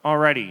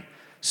Alrighty,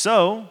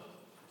 so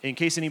in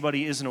case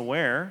anybody isn't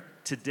aware,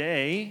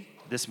 today,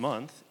 this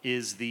month,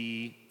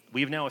 we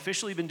have now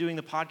officially been doing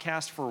the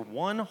podcast for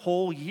 1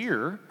 whole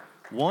year.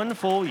 1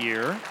 full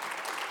year.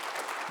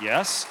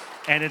 Yes.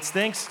 And it's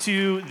thanks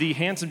to the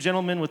handsome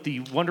gentleman with the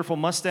wonderful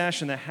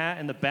mustache and the hat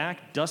in the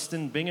back,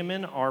 Dustin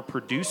Bingaman, our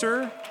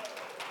producer.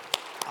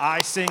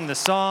 I sing the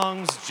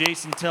songs,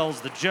 Jason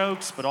tells the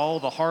jokes, but all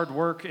the hard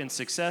work and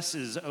success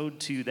is owed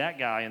to that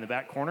guy in the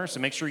back corner, so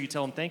make sure you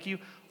tell him thank you.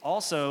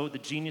 Also, the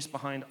genius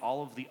behind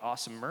all of the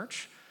awesome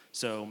merch,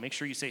 so make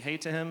sure you say hey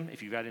to him.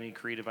 If you've got any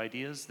creative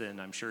ideas, then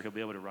I'm sure he'll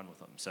be able to run with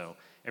them. So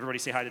everybody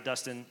say hi to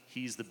Dustin.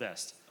 He's the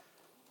best.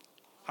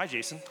 Hi,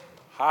 Jason.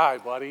 Hi,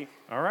 buddy.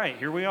 All right,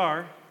 here we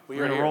are.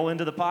 We're going to roll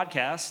into the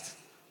podcast,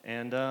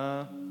 and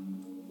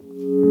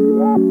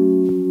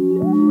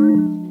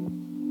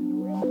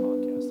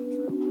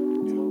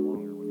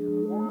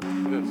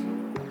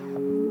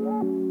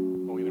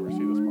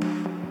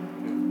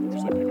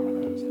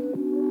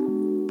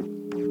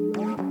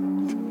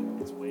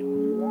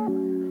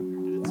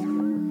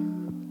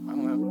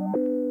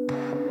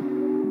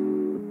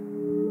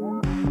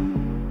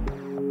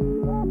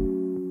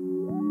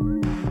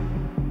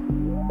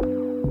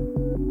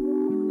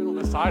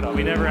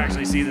we never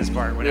actually see this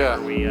part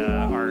whenever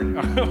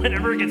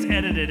whenever it gets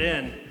edited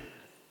in.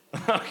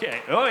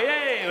 Okay. Oh,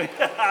 yay!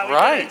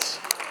 Right.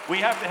 We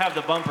have to have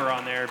the bumper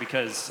on there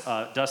because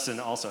Dustin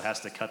also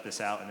has to cut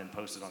this out and then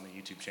post it on the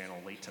YouTube channel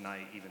late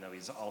tonight, even though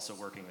he's also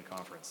working the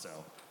conference. So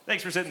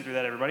thanks for sitting through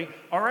that, everybody.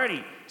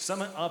 Alrighty,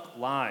 Summit Up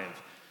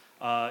Live.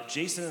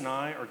 Jason and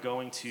I are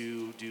going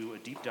to do a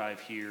deep dive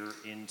here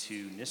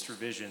into NIST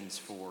revisions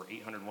for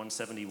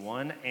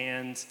 800-171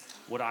 and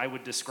what I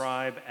would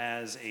describe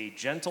as a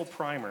gentle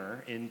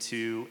primer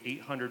into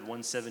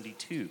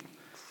 800-172.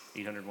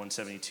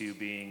 800-172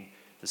 being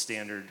the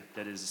standard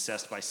that is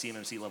assessed by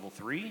CMMC Level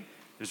 3.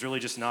 There's really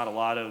just not a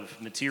lot of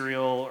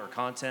material or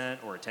content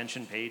or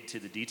attention paid to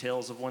the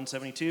details of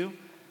 172.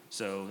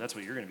 So that's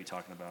what you're going to be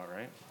talking about,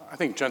 right? I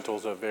think gentle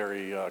is a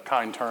very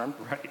kind term.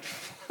 Right.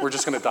 We're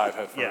just going to dive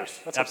head first.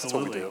 Yeah, absolutely. That's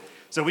what we do.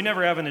 So we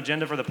never have an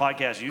agenda for the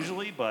podcast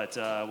usually, but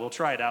we'll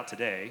try it out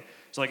today.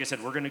 So like I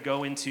said, we're going to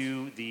go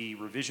into the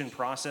revision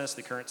process,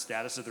 the current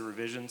status of the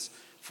revisions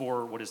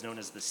for what is known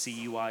as the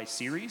CUI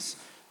series.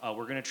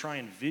 We're going to try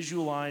and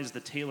visualize the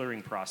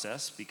tailoring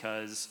process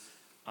because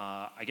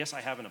I guess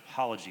I have an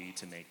apology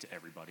to make to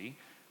everybody.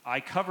 I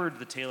covered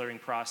the tailoring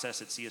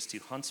process at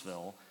CS2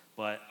 Huntsville,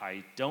 but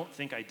I don't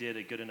think I did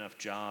a good enough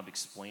job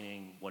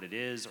explaining what it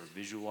is or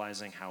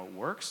visualizing how it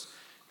works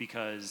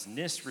because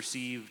NIST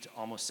received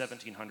almost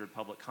 1,700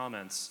 public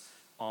comments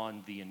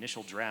on the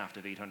initial draft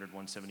of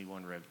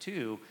 800-171 Rev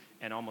 2,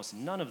 and almost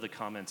none of the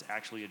comments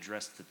actually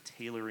addressed the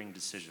tailoring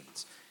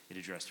decisions. It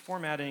addressed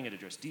formatting, it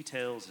addressed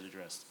details, it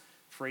addressed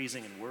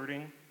phrasing and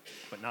wording,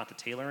 but not the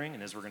tailoring.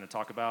 And as we're going to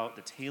talk about,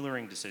 the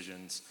tailoring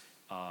decisions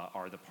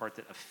are the part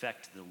that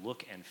affect the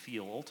look and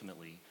feel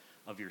ultimately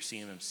of your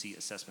CMMC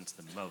assessments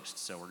the most.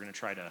 So we're going to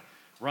try to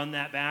run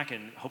that back,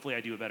 and hopefully I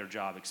do a better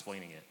job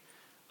explaining it.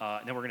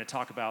 And then we're going to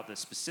talk about the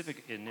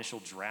specific initial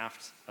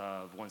draft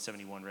of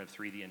 171 Rev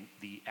 3,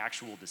 the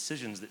actual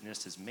decisions that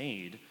NIST has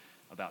made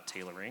about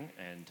tailoring,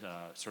 and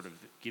sort of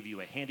give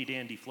you a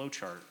handy-dandy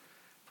flowchart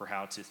for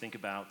how to think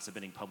about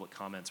submitting public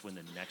comments when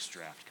the next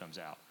draft comes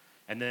out.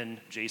 And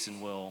then Jason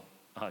will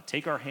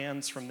take our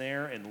hands from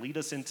there and lead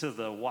us into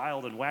the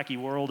wild and wacky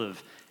world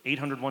of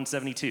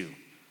 800-172.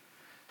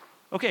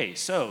 Okay,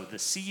 so the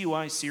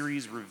CUI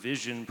series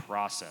revision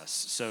process.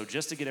 So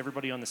just to get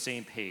everybody on the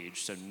same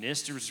page, so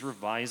NIST is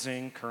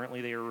revising, currently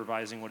they are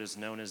revising what is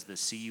known as the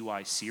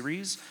CUI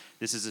series.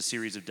 This is a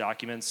series of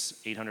documents,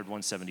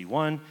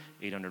 800-171,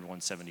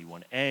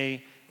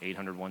 800-171A,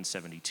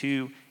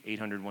 800-172,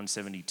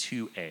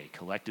 800-172A.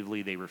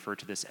 Collectively, they refer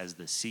to this as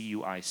the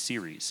CUI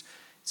series.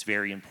 It's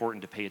very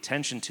important to pay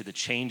attention to the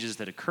changes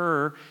that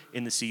occur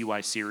in the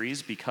CUI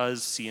series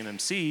because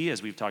CMMC,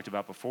 as we've talked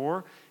about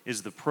before,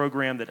 is the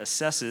program that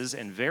assesses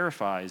and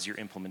verifies your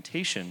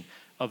implementation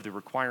of the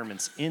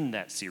requirements in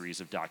that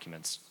series of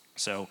documents.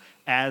 So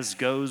as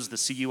goes the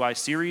CUI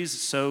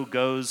series, so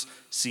goes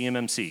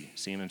CMMC.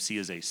 CMMC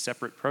is a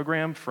separate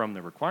program from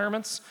the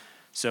requirements,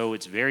 so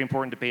it's very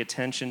important to pay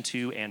attention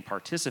to and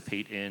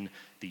participate in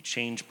the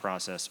change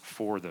process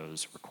for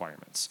those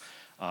requirements.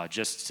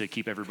 Just to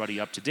keep everybody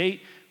up to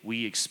date,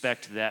 we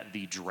expect that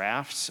the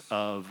drafts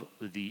of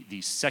the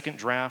second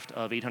draft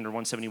of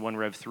 800-171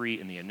 Rev 3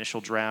 and the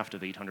initial draft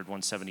of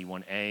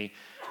 800-171A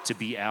to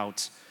be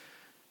out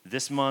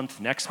this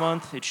month, next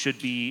month. It should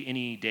be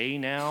any day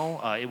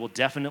now. It will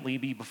definitely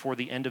be before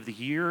the end of the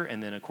year,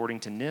 and then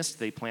according to NIST,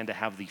 they plan to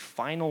have the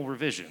final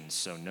revisions,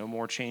 so no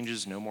more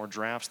changes, no more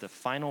drafts, the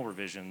final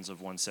revisions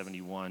of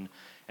 171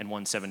 and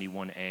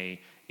 171A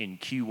in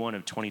Q1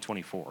 of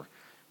 2024.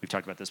 We've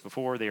talked about this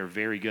before. They are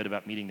very good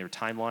about meeting their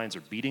timelines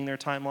or beating their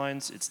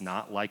timelines. It's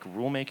not like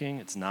rulemaking.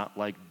 It's not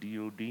like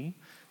DOD.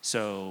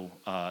 So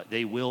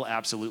they will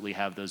absolutely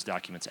have those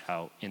documents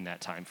out in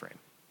that time frame.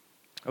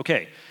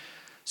 Okay,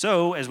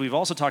 so as we've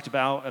also talked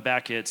about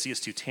back at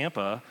CS2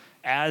 Tampa,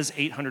 As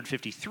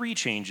 853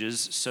 changes,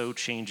 so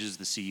changes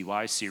the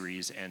CUI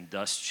series and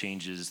thus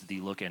changes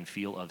the look and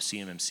feel of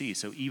CMMC.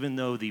 So even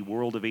though the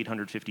world of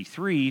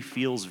 853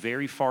 feels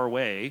very far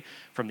away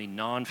from the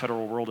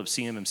non-federal world of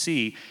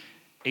CMMC,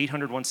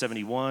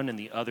 800-171 and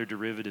the other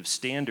derivative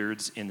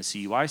standards in the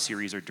CUI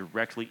series are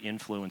directly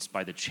influenced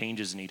by the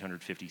changes in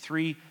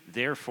 853.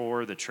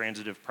 Therefore, the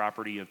transitive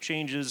property of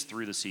changes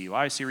through the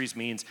CUI series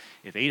means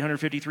if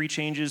 853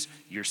 changes,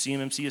 your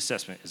CMMC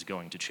assessment is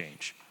going to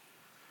change.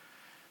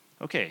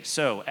 Okay,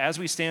 so as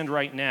we stand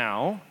right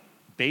now,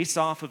 based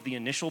off of the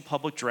initial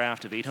public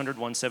draft of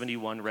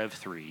 800-171 Rev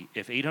 3,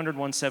 if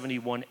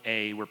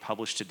 800-171A were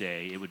published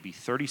today, it would be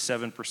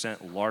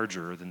 37%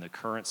 larger than the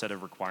current set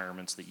of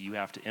requirements that you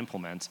have to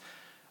implement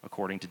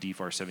according to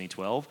DFAR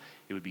 7012.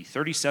 It would be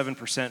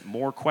 37%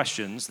 more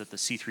questions that the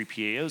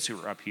C3PAOs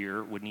who are up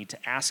here would need to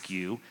ask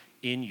you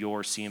in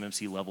your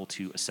CMMC Level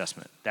 2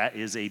 assessment. That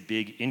is a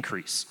big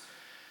increase.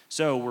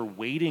 So we're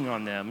waiting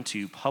on them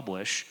to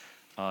publish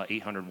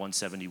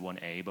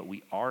 800-171A, but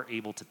we are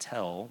able to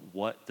tell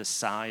what the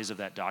size of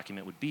that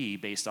document would be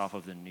based off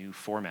of the new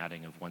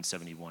formatting of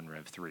 171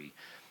 Rev 3.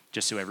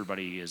 Just so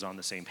everybody is on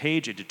the same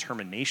page, a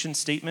determination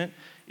statement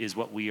is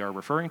what we are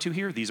referring to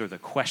here. These are the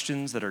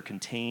questions that are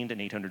contained in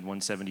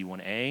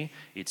 800-171A.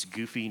 It's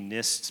goofy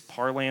NIST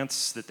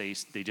parlance that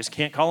they just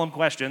can't call them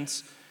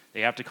questions.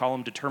 They have to call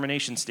them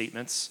determination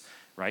statements.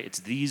 Right? It's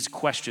these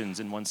questions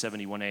in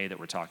 171A that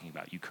we're talking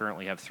about. You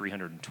currently have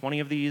 320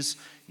 of these.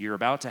 You're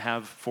about to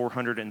have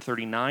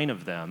 439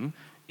 of them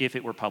if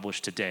it were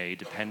published today,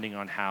 depending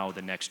on how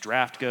the next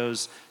draft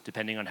goes,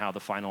 depending on how the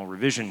final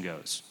revision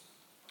goes.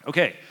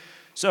 Okay,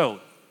 so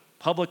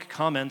public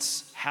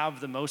comments have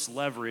the most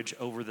leverage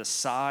over the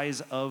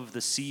size of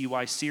the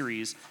CUI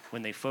series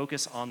when they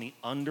focus on the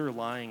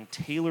underlying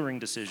tailoring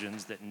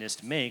decisions that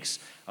NIST makes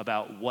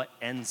about what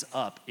ends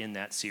up in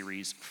that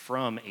series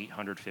from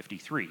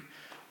 853.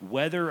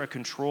 Whether a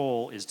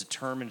control is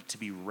determined to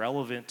be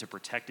relevant to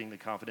protecting the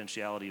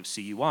confidentiality of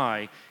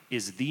CUI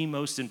is the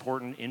most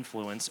important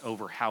influence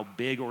over how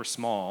big or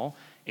small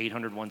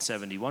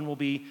 800-171 will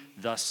be,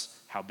 thus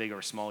how big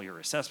or small your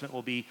assessment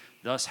will be,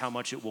 thus how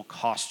much it will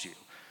cost you.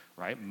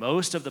 Right?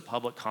 Most of the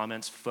public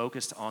comments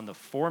focused on the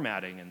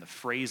formatting and the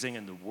phrasing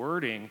and the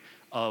wording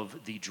of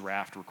the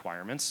draft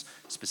requirements,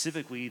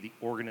 specifically the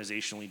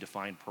organizationally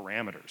defined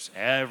parameters.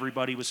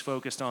 Everybody was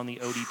focused on the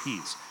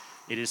ODPs.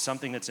 It is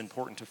something that's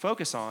important to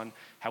focus on.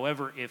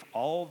 However, if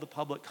all the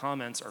public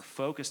comments are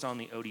focused on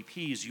the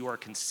ODPs, you are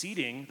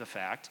conceding the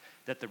fact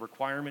that the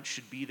requirement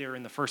should be there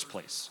in the first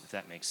place, if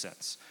that makes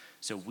sense.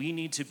 So we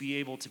need to be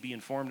able to be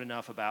informed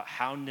enough about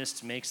how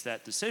NIST makes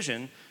that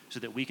decision so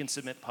that we can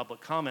submit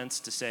public comments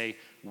to say,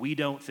 we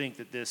don't think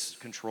that this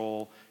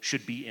control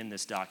should be in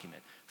this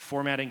document.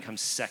 Formatting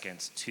comes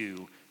second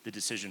to the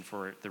decision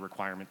for the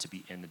requirement to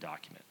be in the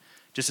document.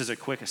 Just as a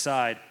quick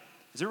aside,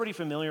 is everybody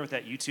familiar with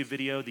that YouTube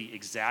video, the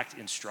exact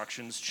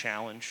instructions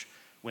challenge,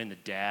 when the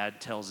dad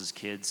tells his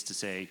kids to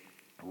say,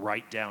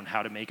 write down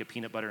how to make a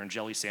peanut butter and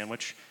jelly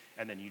sandwich,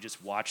 and then you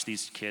just watch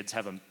these kids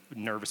have a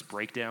nervous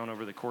breakdown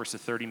over the course of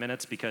 30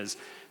 minutes because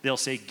they'll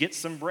say, get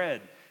some bread,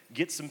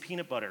 get some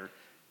peanut butter,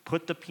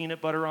 put the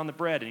peanut butter on the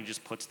bread, and he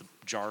just puts the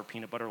jar of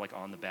peanut butter like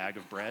on the bag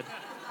of bread,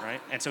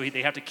 right? And so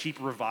they have to keep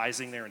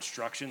revising their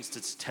instructions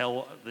to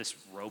tell this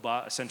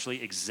robot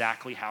essentially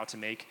exactly how to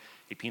make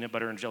a peanut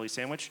butter and jelly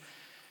sandwich.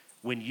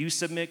 When you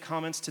submit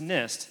comments to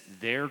NIST,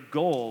 their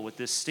goal with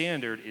this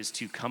standard is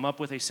to come up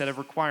with a set of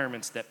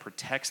requirements that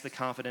protects the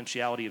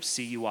confidentiality of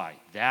CUI.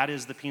 That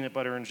is the peanut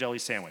butter and jelly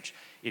sandwich.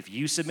 If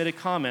you submit a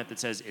comment that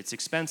says it's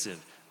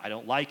expensive, I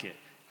don't like it,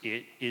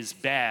 it is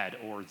bad,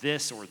 or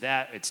this or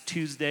that, it's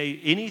Tuesday,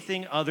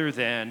 anything other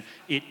than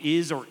it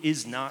is or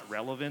is not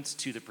relevant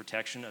to the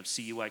protection of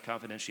CUI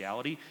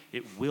confidentiality,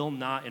 it will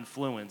not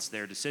influence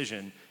their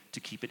decision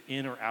to keep it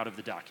in or out of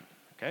the document,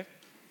 okay?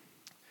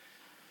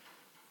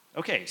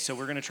 Okay, so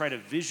we're going to try to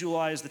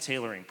visualize the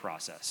tailoring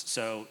process.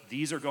 So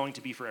these are going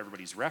to be for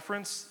everybody's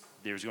reference.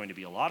 There's going to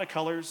be a lot of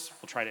colors.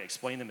 We'll try to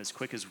explain them as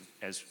quick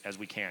as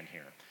we can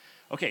here.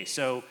 Okay,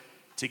 so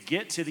to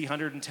get to the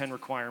 110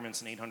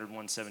 requirements in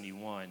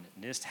 800-171,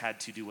 NIST had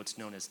to do what's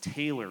known as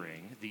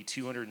tailoring the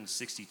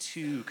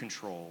 262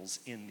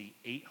 controls in the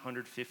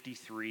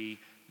 853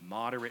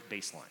 moderate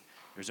baseline.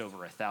 There's over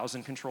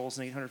 1,000 controls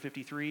in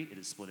 853. It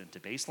is split into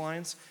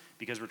baselines.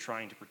 Because we're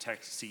trying to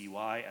protect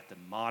CUI at the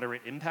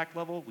moderate impact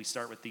level, we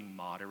start with the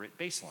moderate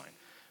baseline.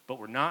 But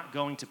we're not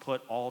going to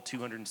put all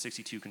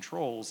 262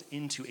 controls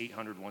into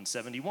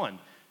 800-171.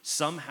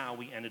 Somehow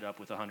we ended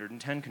up with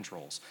 110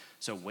 controls.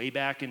 So way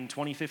back in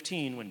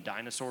 2015, when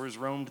dinosaurs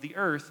roamed the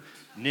earth,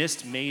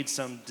 NIST made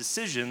some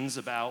decisions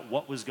about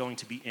what was going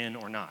to be in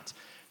or not.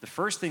 The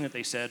first thing that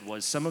they said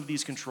was some of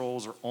these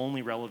controls are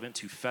only relevant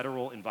to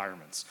federal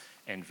environments,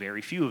 and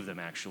very few of them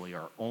actually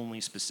are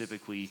only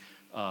specifically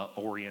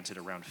oriented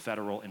around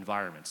federal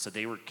environments. So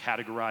they were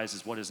categorized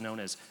as what is known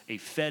as a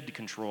Fed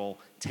control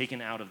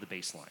taken out of the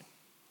baseline.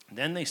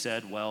 Then they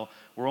said, well,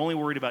 we're only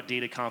worried about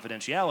data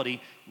confidentiality.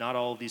 Not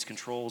all of these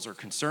controls are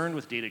concerned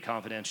with data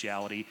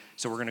confidentiality,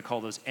 so we're going to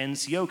call those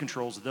NCO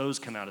controls. Those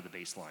come out of the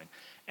baseline.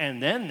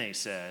 And then they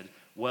said,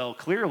 well,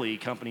 clearly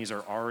companies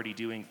are already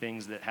doing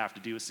things that have to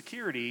do with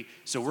security,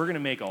 so we're going to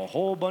make a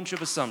whole bunch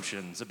of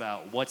assumptions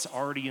about what's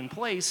already in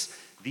place.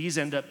 These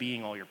end up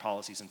being all your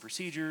policies and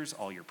procedures,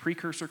 all your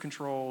precursor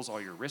controls,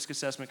 all your risk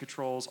assessment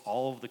controls,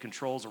 all of the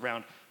controls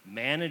around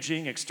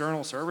managing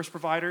external service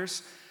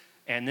providers.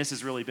 And this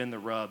has really been the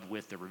rub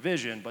with the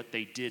revision, but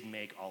they did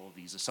make all of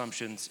these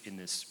assumptions in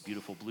this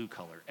beautiful blue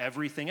color.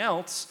 Everything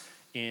else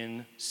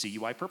in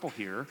CUI purple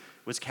here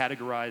was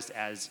categorized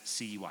as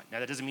CUI.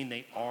 Now that doesn't mean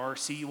they are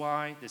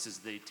CUI. This is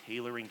the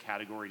tailoring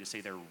category to say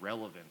they're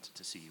relevant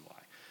to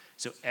CUI.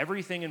 So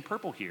everything in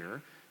purple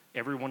here,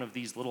 every one of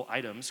these little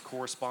items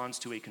corresponds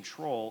to a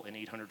control in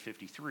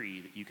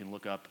 853 that you can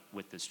look up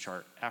with this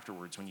chart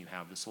afterwards when you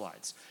have the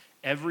slides.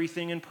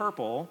 Everything in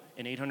purple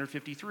in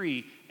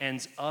 853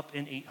 ends up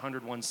in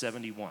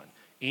 800-171.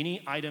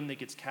 Any item that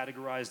gets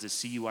categorized as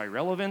CUI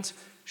relevant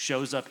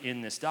shows up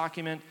in this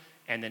document,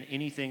 and then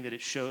anything that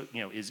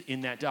is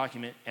in that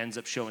document ends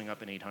up showing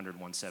up in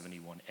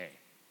 800-171A.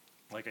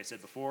 Like I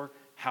said before,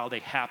 how they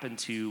happen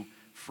to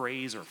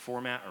phrase or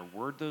format or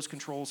word those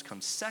controls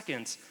comes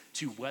second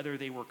to whether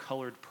they were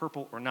colored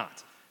purple or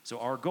not. So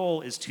our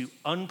goal is to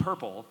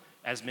unpurple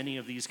as many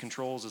of these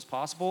controls as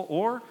possible,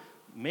 or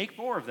make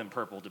more of them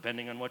purple,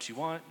 depending on what you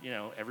want.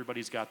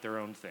 Everybody's got their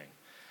own thing.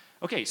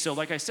 Okay, so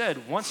like I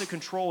said, once a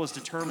control is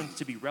determined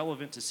to be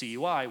relevant to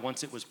CUI,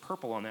 once it was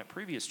purple on that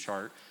previous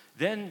chart,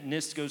 then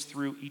NIST goes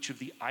through each of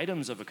the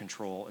items of a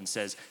control and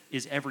says,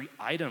 is every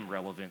item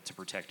relevant to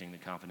protecting the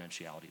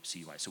confidentiality of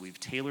CUI? So we've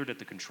tailored at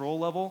the control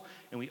level,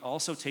 and we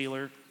also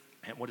tailor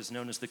at what is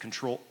known as the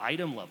control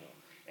item level.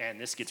 And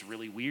this gets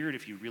really weird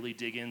if you really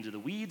dig into the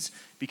weeds,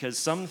 because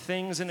some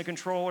things in a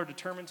control are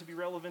determined to be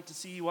relevant to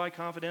CUI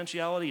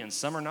confidentiality and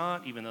some are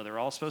not, even though they're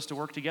all supposed to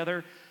work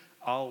together.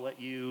 I'll let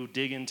you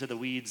dig into the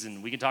weeds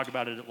and we can talk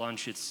about it at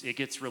lunch. It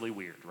gets really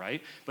weird,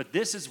 right? But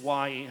this is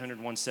why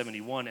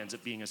 800-171 ends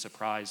up being a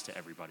surprise to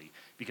everybody,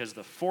 because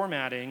the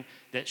formatting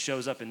that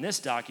shows up in this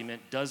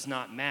document does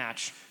not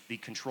match the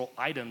control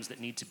items that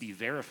need to be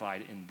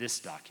verified in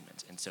this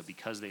document. And so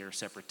because they are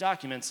separate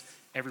documents,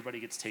 everybody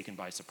gets taken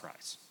by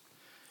surprise.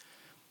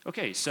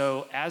 Okay,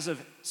 so as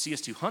of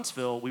CS2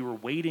 Huntsville, we were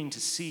waiting to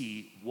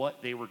see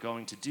what they were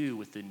going to do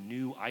with the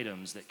new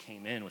items that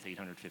came in with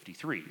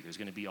 853. There's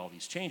going to be all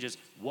these changes.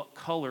 What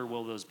color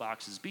will those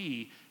boxes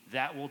be?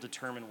 That will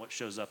determine what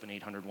shows up in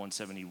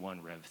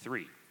 800-171 Rev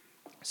 3.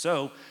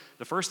 So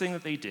the first thing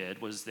that they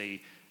did was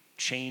they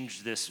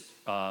changed this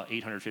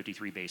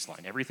 853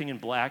 baseline. Everything in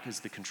black is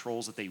the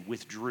controls that they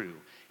withdrew.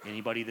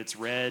 Anybody that's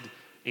read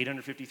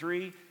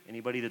 853,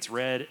 anybody that's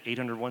read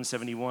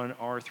 800-171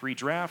 R3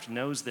 draft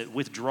knows that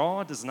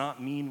withdraw does not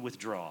mean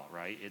withdraw,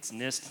 right? It's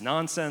NIST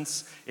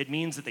nonsense. It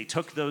means that they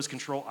took those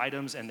control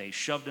items and they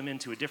shoved them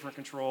into a different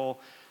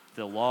control.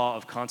 The law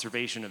of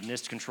conservation of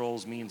NIST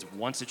controls means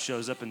once it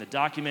shows up in the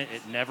document,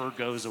 it never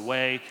goes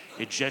away.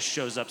 It just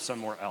shows up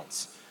somewhere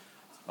else.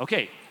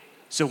 Okay,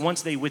 so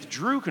once they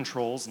withdrew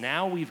controls,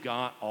 now we've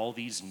got all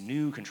these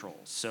new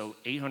controls. So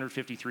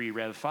 853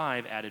 Rev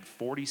 5 added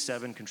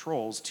 47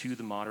 controls to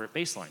the moderate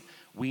baseline.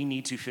 We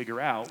need to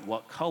figure out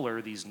what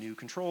color these new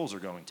controls are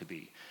going to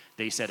be.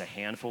 They said a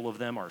handful of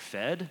them are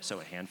fed, so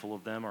a handful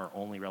of them are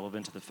only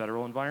relevant to the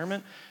federal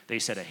environment. They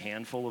said a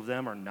handful of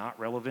them are not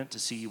relevant to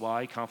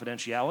CUI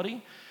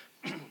confidentiality.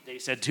 They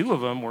said 2 of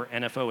them were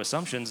NFO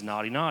assumptions,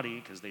 naughty,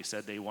 because they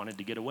said they wanted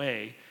to get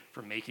away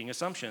from making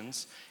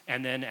assumptions.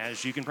 And then,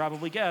 as you can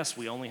probably guess,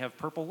 we only have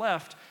purple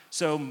left,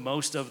 so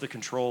most of the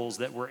controls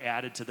that were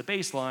added to the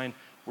baseline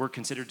were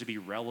considered to be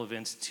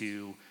relevant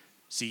to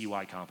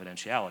CUI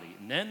confidentiality.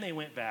 And then they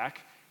went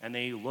back and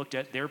they looked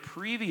at their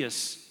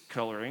previous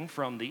coloring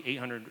from the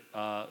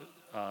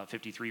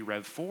 853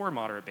 Rev 4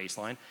 moderate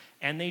baseline,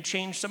 and they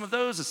changed some of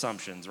those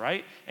assumptions,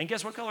 right? And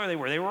guess what color they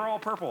were? They were all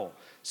purple.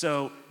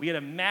 So we had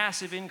a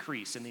massive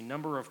increase in the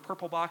number of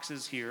purple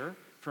boxes here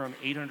from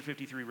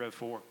 853 Rev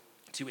 4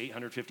 to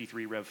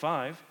 853 Rev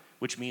 5,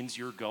 which means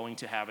you're going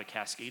to have a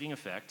cascading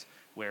effect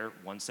where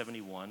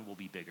 171 will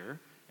be bigger,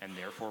 and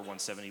therefore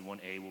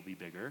 171A will be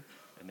bigger,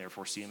 and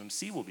therefore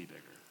CMMC will be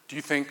bigger. Do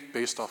you think,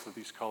 based off of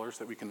these colors,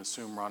 that we can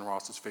assume Ron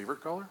Ross's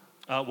favorite color?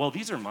 Well,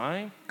 these are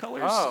my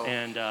colors,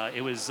 and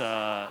it was,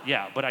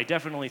 but I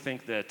definitely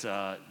think that...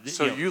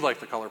 you like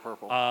the color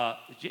purple?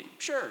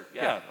 Sure,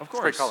 yeah, of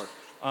course. It's a great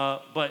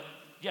color. But,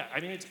 yeah, I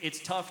mean, it's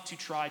tough to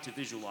try to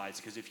visualize,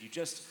 because if you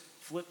just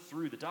flip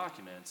through the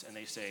documents and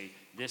they say,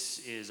 this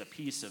is a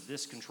piece of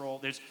this control,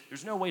 there's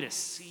no way to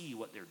see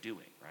what they're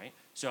doing, right?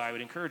 So I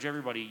would encourage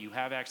everybody, you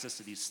have access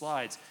to these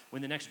slides.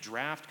 When the next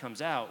draft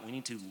comes out, we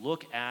need to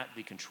look at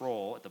the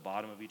control at the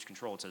bottom of each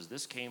control. It says,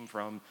 this came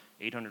from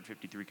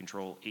 853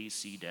 control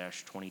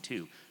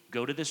AC-22.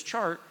 Go to this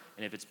chart,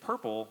 and if it's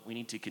purple, we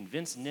need to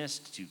convince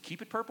NIST to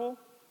keep it purple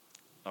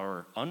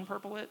or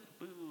unpurple it.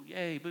 Boo,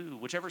 yay, boo.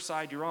 Whichever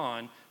side you're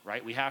on,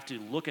 right, we have to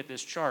look at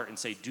this chart and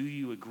say, do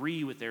you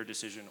agree with their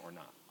decision or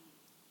not?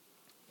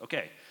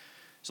 Okay.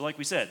 So like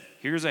we said,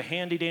 here's a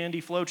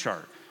handy-dandy flow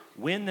chart.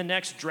 When the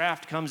next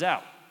draft comes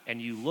out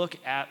and you look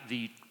at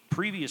the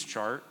previous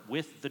chart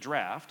with the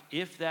draft,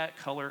 if that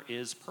color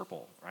is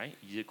purple, right?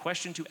 The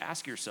question to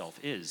ask yourself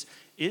is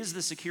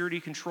the security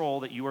control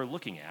that you are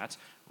looking at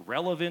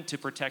relevant to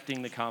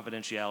protecting the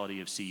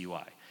confidentiality of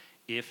CUI?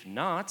 If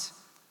not,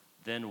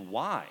 then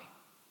why?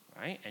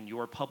 Right? And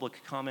your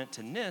public comment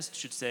to NIST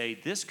should say,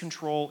 this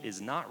control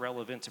is not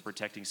relevant to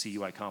protecting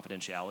CUI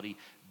confidentiality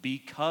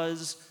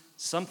because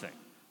something.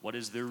 What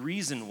is the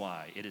reason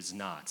why it is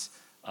not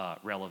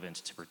relevant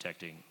to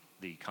protecting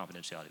the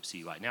confidentiality of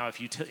CUI? Now, if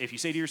you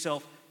say to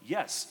yourself,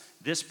 yes,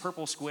 this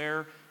purple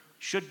square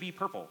should be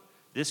purple,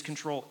 this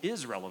control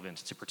is relevant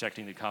to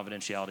protecting the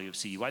confidentiality of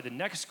CUI, the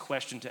next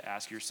question to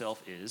ask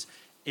yourself is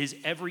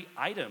every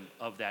item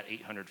of that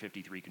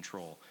 853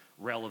 control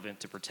relevant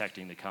to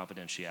protecting the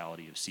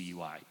confidentiality of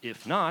CUI?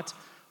 If not,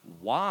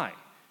 why?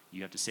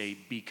 You have to say,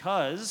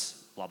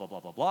 because blah, blah, blah,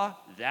 blah, blah.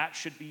 That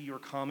should be your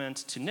comment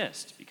to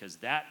NIST, because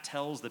that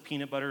tells the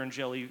peanut butter and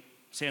jelly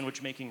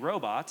sandwich making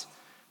robot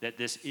that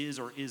this is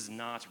or is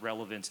not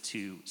relevant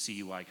to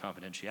CUI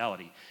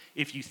confidentiality.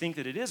 If you think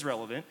that it is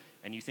relevant,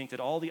 and you think that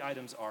all the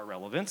items are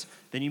relevant,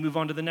 then you move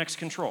on to the next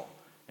control,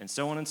 and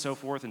so on and so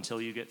forth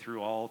until you get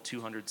through all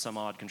 200 some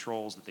odd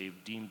controls that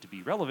they've deemed to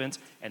be relevant,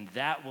 and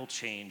that will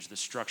change the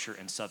structure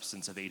and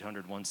substance of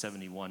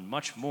 800.171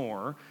 much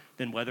more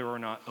than whether or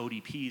not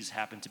ODPs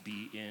happen to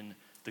be in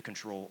the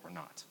control or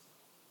not.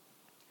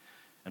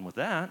 And with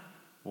that,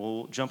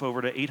 we'll jump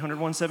over to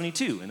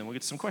 800.172, and then we'll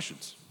get to some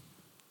questions.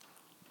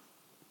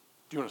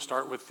 Do you want to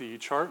start with the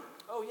chart?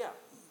 Oh, yeah.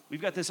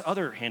 We've got this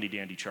other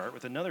handy-dandy chart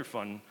with another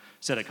fun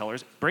set of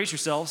colors. Brace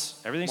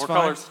yourselves. Everything's More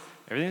fine. colors.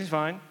 Everything's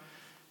fine.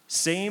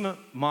 Same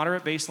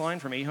moderate baseline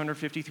from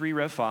 853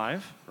 Rev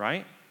 5,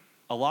 right?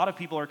 A lot of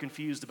people are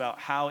confused about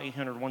how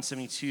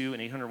 800.172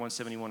 and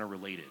 800.171 are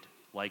related.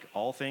 Like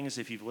all things,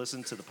 if you've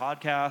listened to the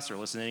podcast or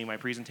listened to any of my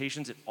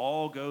presentations, it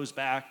all goes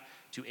back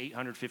to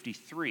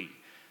 853.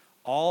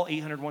 All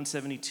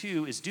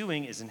 800.172 is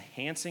doing is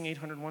enhancing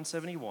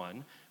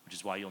 800.171, which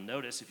is why you'll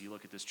notice if you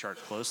look at this chart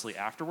closely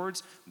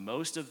afterwards,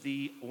 most of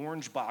the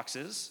orange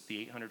boxes,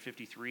 the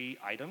 853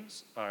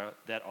 items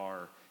that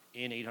are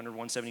in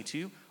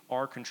 800.172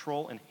 are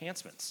control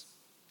enhancements.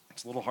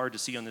 It's a little hard to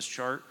see on this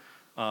chart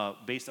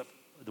based up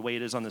the way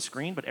it is on the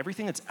screen, but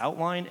everything that's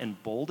outlined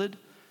and bolded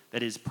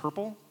that is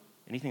purple,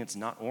 anything that's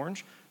not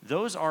orange,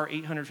 those are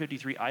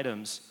 853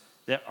 items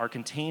that are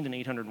contained in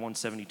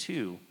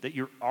 800.172 that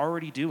you're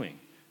already doing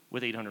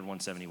with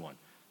 800.171.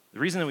 The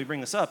reason that we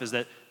bring this up is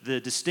that the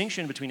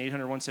distinction between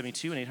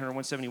 800.172 and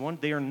 800.171,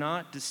 they are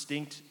not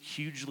distinct,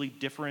 hugely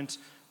different,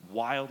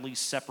 wildly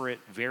separate,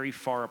 very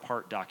far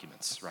apart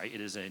documents, right? It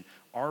is an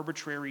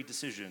arbitrary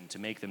decision to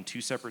make them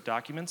two separate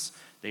documents.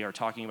 They are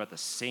talking about the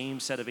same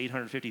set of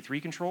 853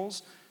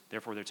 controls,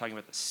 therefore they're talking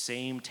about the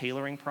same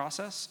tailoring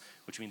process,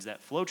 which means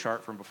that flow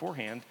chart from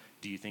beforehand,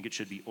 do you think it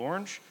should be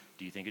orange?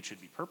 Do you think it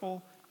should be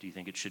purple? Do you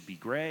think it should be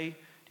gray?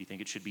 Do you think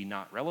it should be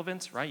not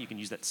relevant, right? You can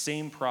use that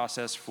same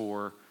process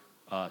for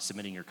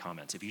submitting your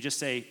comments. If you just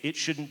say, it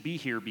shouldn't be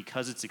here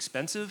because it's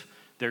expensive,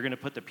 they're gonna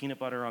put the peanut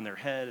butter on their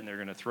head and they're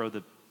gonna throw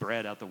the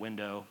bread out the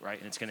window, right?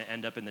 And it's gonna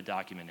end up in the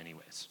document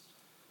anyways.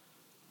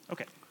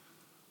 Okay.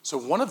 So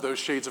one of those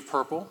shades of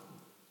purple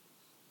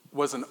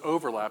was an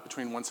overlap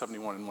between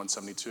 171 and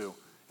 172.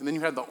 And then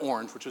you had the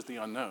orange, which is the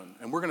unknown.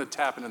 And we're gonna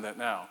tap into that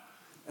now.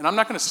 And I'm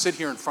not gonna sit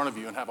here in front of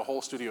you and have a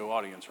whole studio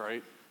audience,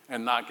 right?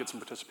 And not get some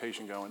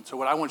participation going. So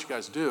what I want you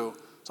guys to do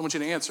is I want you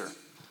to answer.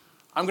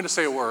 I'm gonna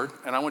say a word,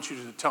 and I want you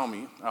to tell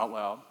me out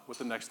loud what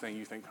the next thing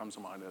you think comes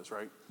to mind is,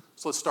 right?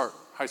 So let's start,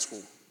 high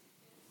school.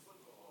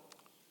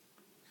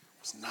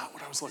 That's not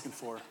what I was looking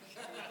for.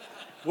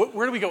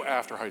 Where do we go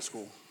after high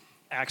school?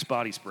 Axe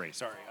body spray,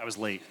 sorry, I was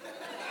late.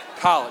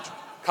 College.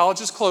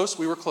 College is close,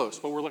 we were close,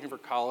 but we're looking for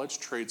college,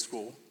 trade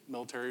school,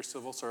 military or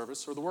civil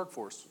service, or the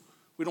workforce.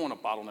 We don't want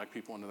to bottleneck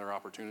people into their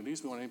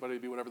opportunities. We want anybody to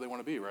be whatever they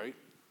want to be, right?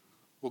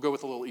 We'll go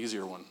with a little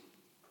easier one.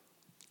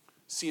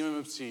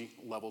 CMMC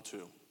level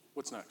 2.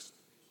 What's next?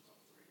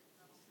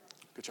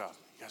 Good job.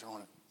 You guys are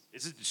on it.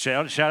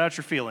 Shout out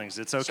your feelings.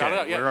 It's okay. Shout it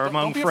out. Yeah, We're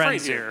among don't be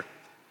friends afraid here.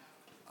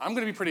 I'm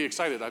going to be pretty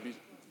excited.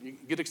 You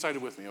get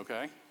excited with me,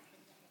 okay?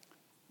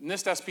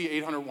 NIST SP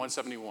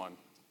 800.171. What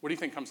do you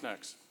think comes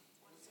next?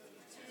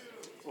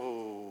 172.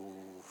 Oh.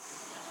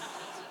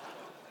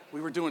 We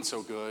were doing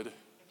so good.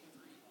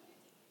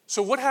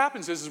 So what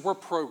happens is we're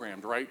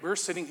programmed, right? We're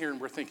sitting here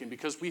and we're thinking,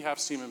 because we have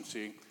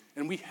CMMC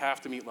and we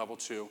have to meet level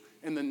 2,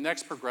 and the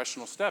next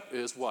progressional step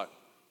is what?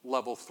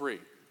 Level 3.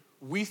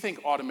 We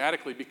think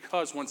automatically,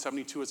 because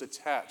 172 is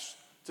attached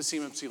to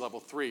CMMC level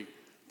 3,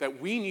 that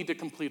we need to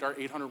complete our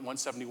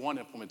 800.171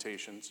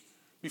 implementations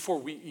before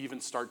we even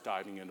start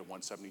diving into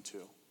 172.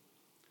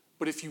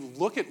 But if you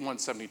look at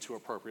 172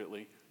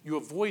 appropriately, you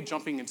avoid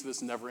jumping into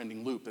this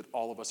never-ending loop that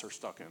all of us are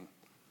stuck in,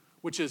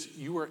 which is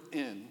you are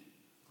in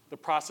the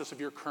process of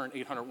your current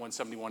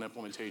 800.171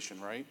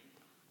 implementation, right?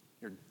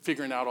 You're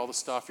figuring out all the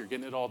stuff, you're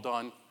getting it all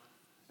done,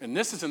 and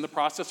this is in the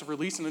process of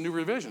releasing a new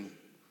revision.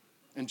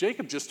 And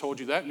Jacob just told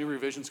you that new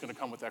revision is going to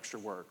come with extra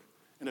work.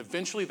 And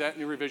eventually that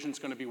new revision is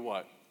going to be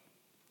what?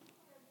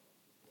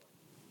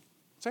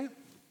 Say it.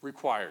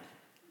 Required.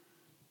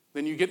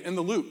 Then you get in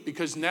the loop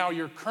because now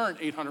your current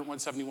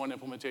 800.171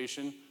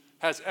 implementation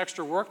has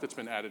extra work that's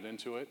been added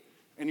into it,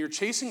 and you're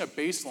chasing a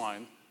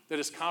baseline that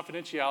is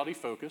confidentiality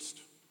focused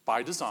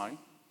by design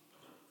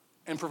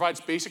and provides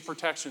basic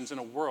protections in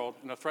a world,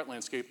 in a threat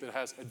landscape that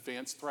has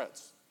advanced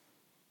threats.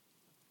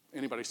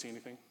 Anybody see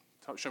anything?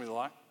 Show me the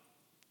lie.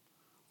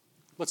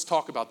 Let's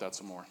talk about that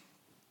some more.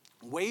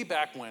 Way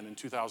back when, in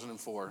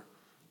 2004,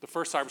 the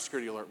first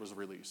cybersecurity alert was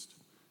released.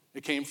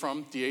 It came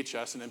from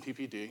DHS and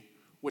MPPD,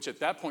 which at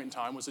that point in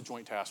time was a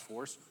joint task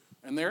force,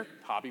 and their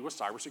hobby was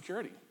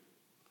cybersecurity.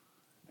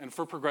 And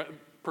for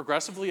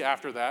progressively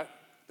after that,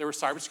 there were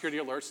cybersecurity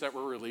alerts that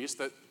were released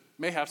that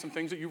may have some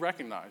things that you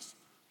recognize.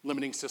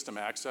 Limiting system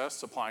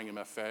access, applying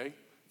MFA,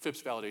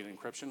 FIPS validated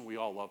encryption, we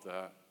all love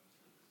that.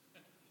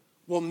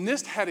 Well,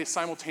 NIST had a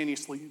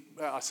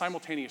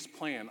simultaneous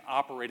plan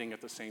operating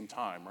at the same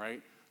time,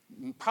 right?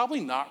 Probably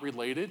not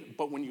related,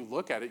 but when you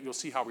look at it, you'll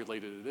see how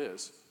related it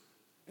is.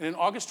 And in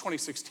August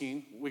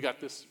 2016, we got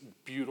this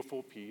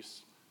beautiful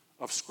piece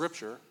of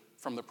scripture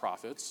from the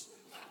prophets.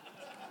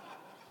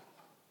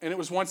 And it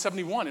was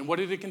 171. And what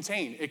did it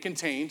contain? It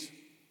contained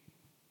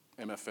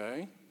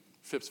MFA,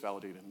 FIPS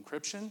validated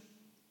encryption,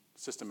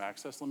 system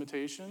access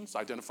limitations,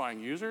 identifying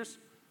users.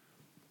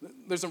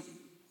 There's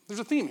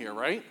a theme here,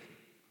 right?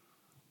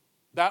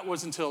 That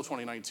was until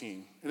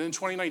 2019. And in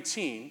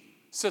 2019,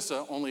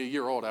 CISA, only a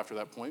year old after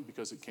that point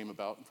because it came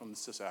about from the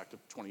CISA Act of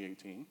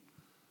 2018,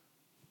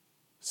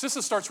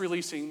 CISA starts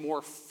releasing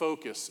more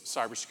focused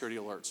cybersecurity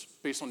alerts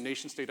based on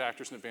nation-state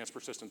actors and advanced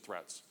persistent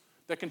threats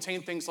that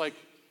contain things like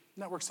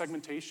network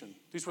segmentation.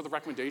 These were the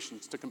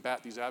recommendations to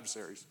combat these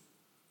adversaries.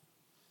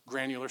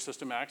 Granular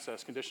system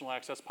access, conditional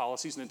access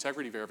policies, and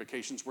integrity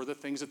verifications were the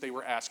things that they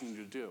were asking you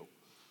to do.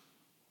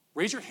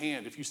 Raise your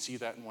hand if you see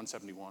that in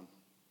 171.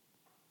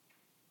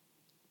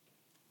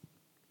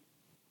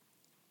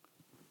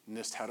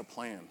 NIST had a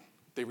plan.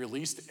 They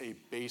released a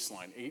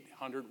baseline,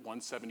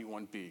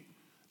 800.171b,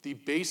 the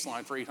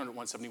baseline for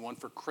 800.171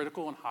 for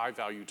critical and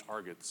high-value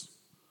targets.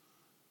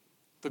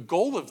 The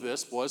goal of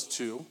this was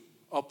to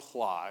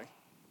apply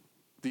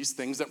these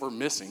things that were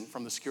missing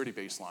from the security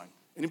baseline.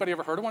 Anybody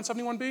ever heard of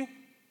 171b?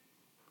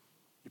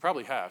 You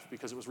probably have,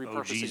 because it was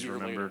repurposed a year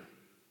later.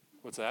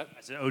 What's that?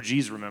 I said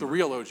OGs remember. The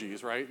real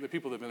OGs, right? The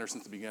people that have been there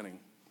since the beginning.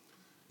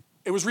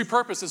 It was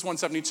repurposed as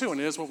 172,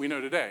 and it is what we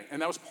know today.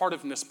 And that was part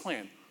of NIST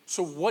plan.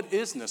 So what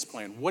is NIST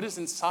plan? What is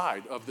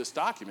inside of this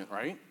document,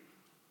 right?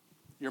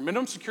 Your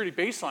minimum security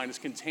baseline is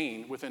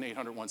contained within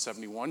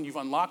 800.171. You've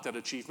unlocked that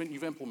achievement.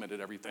 You've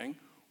implemented everything.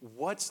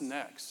 What's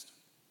next?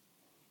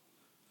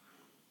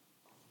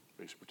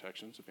 Basic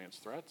protections,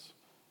 advanced threats.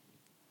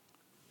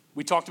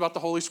 We talked about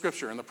the Holy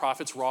Scripture, and the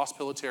prophets Ross,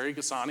 Pilitary,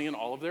 Ghassani, and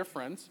all of their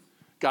friends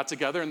got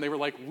together, and they were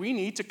like, we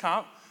need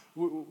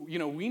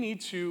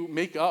to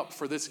make up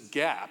for this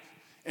gap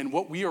in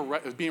what we are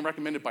being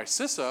recommended by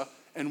CISA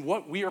and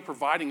what we are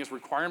providing as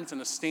requirements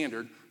and a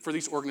standard for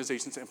these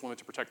organizations to implement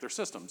to protect their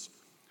systems.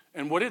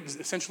 And what it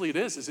essentially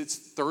is it's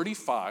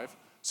 35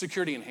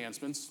 security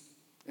enhancements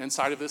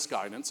inside of this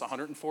guidance,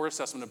 104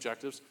 assessment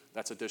objectives,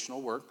 that's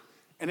additional work,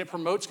 and it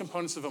promotes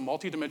components of a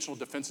multidimensional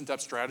defense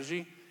in-depth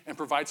strategy and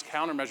provides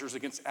countermeasures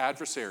against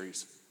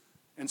adversaries.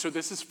 And so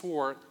this is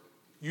for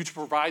you to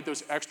provide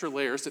those extra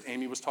layers that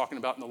Amy was talking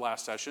about in the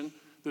last session,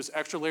 those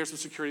extra layers of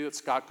security that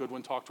Scott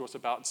Goodwin talked to us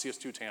about in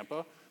CS2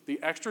 Tampa,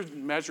 the extra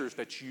measures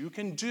that you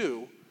can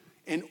do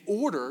in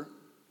order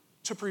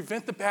to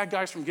prevent the bad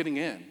guys from getting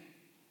in.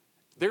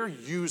 They're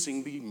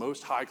using the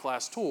most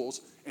high-class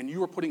tools, and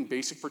you are putting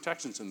basic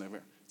protections in there.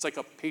 It's like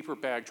a paper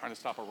bag trying to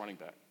stop a running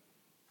back.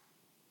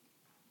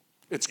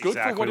 It's good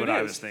exactly for what it is.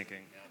 I was thinking.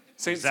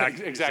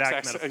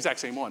 Exact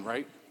same one,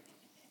 right?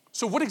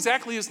 So what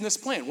exactly is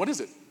NIST plan? What is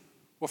it?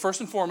 Well,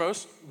 first and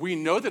foremost, we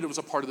know that it was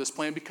a part of this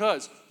plan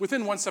because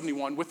within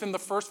 171, within the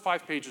first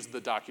 5 pages of the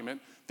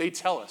document, they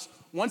tell us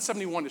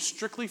 171 is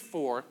strictly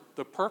for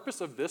the purpose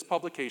of this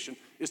publication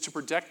is to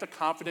protect the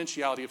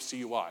confidentiality of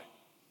CUI.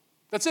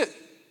 That's it.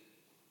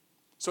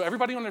 So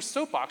everybody on their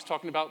soapbox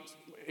talking about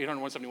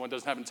 800.171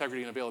 doesn't have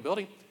integrity and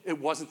availability, it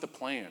wasn't the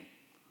plan.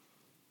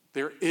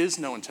 There is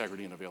no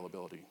integrity and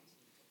availability.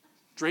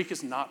 Drake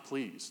is not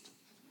pleased.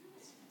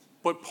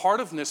 But part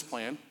of NIST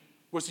plan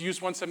was to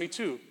use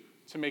 172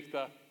 to make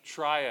the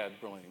triad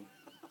brilliant.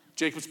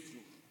 Jake was,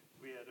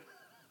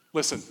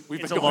 listen,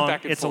 we've been going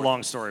back and forth. It's a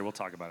long story. We'll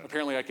talk about it.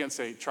 Apparently I can't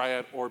say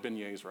triad or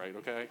beignets right,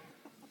 okay?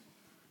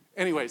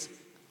 Anyways,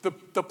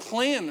 the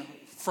plan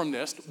from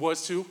NIST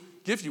was to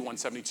give you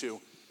 172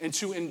 and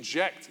to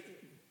inject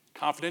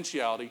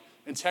confidentiality,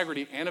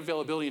 integrity, and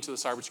availability into the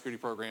cybersecurity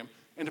program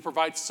and to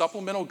provide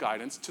supplemental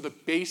guidance to the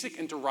basic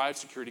and derived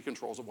security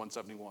controls of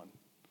 171.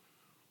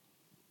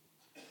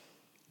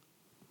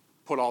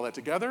 Put all that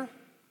together,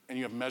 and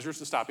you have measures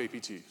to stop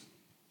APTs.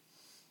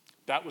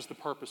 That was the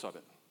purpose of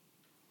it.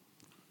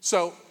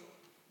 So,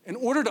 in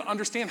order to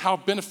understand how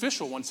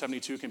beneficial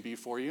 172 can be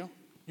for you,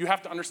 you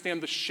have to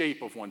understand the shape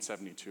of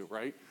 172,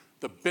 right?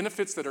 The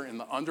benefits that are in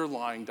the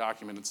underlying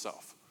document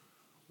itself.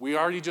 We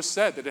already just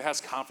said that it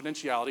has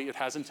confidentiality, it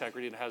has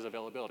integrity, and it has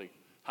availability.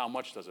 How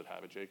much does it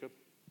have it, Jacob?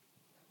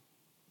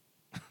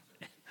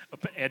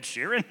 Ed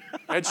Sheeran?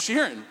 Ed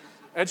Sheeran.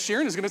 Ed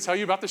Sheeran is going to tell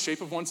you about the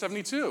shape of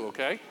 172,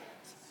 okay?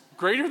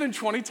 Greater than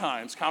 20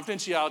 times,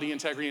 confidentiality,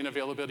 integrity, and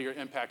availability are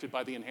impacted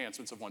by the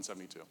enhancements of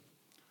 172.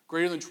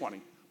 Greater than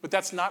 20. But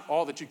that's not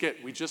all that you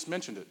get. We just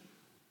mentioned it.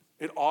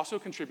 It also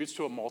contributes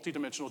to a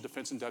multidimensional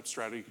defense in-depth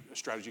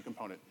strategy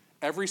component.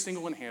 Every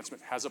single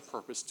enhancement has a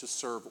purpose to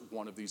serve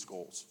one of these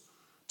goals.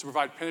 To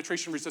provide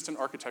penetration-resistant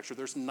architecture,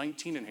 there's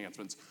 19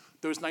 enhancements.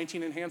 Those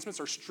 19 enhancements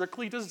are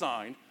strictly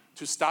designed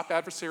to stop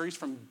adversaries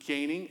from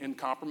gaining and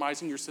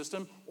compromising your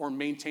system or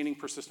maintaining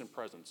persistent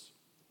presence.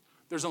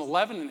 There's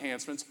 11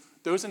 enhancements.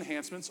 Those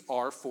enhancements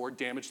are for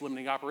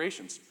damage-limiting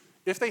operations.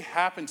 If they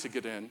happen to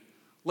get in,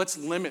 let's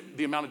limit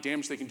the amount of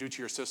damage they can do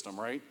to your system,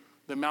 right?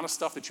 The amount of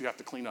stuff that you have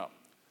to clean up.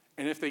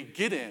 And if they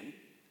get in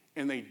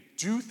and they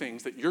do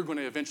things that you're going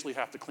to eventually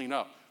have to clean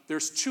up,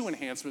 there's 2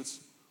 enhancements,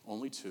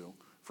 only 2,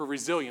 for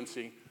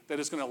resiliency that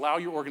is going to allow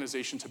your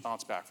organization to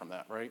bounce back from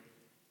that, right?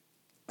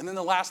 And then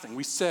the last thing,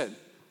 we said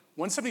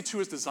 172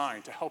 is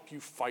designed to help you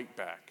fight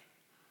back,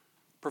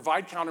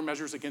 provide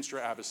countermeasures against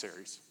your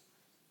adversaries.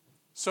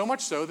 So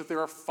much so that there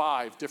are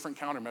 5 different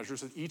countermeasures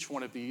that each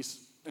one of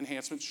these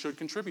enhancements should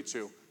contribute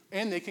to,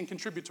 and they can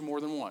contribute to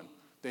more than one.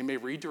 They may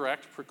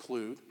redirect,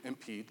 preclude,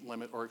 impede,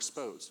 limit, or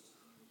expose.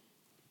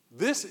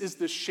 This is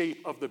the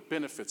shape of the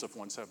benefits of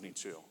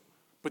 172,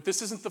 but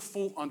this isn't the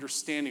full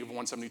understanding of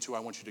 172 I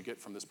want you to get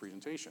from this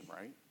presentation,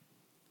 right?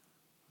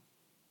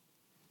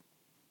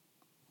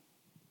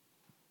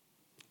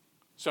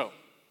 So,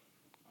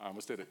 I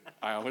almost did it.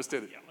 I almost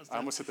hit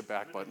the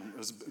back button. It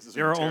was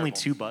there are terrible. only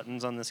 2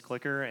 buttons on this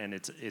clicker, and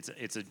it's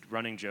a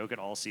running joke at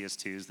all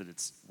CS2s that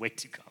it's way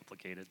too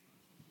complicated.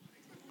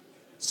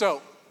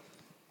 So,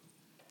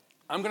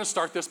 I'm going to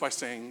start this by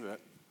saying that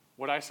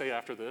what I say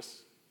after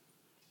this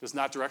does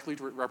not directly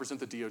represent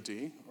the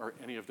DoD or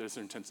any of those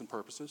intents and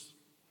purposes.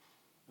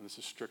 And this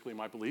is strictly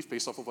my belief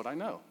based off of what I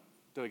know.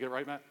 Did I get it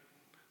right, Matt?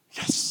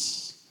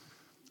 Yes.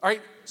 All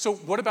right, so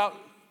what about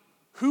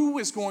who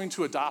is going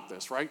to adopt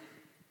this, right?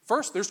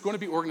 First, there's going to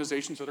be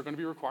organizations that are going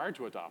to be required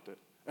to adopt it,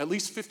 at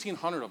least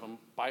 1,500 of them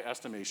by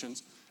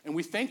estimations. And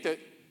we think that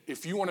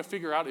if you want to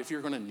figure out if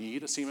you're going to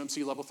need a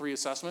CMMC Level 3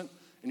 assessment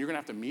and you're going to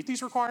have to meet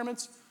these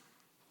requirements,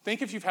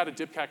 think if you've had a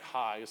DIPCAC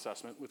high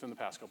assessment within the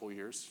past couple of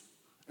years.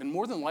 And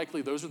more than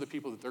likely, those are the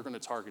people that they're going to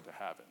target to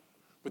have it.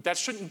 But that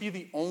shouldn't be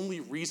the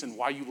only reason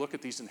why you look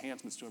at these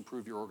enhancements to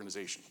improve your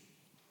organization.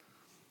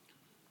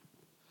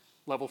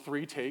 Level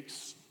 3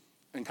 takes,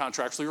 and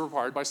contractually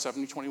required by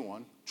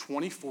 7021,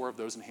 24 of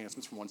those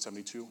enhancements from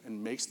 172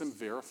 and makes them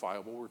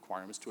verifiable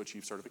requirements to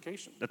achieve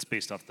certification. That's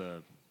based off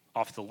the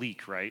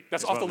leak, right?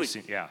 That's off the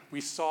leak. Yeah.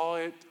 We saw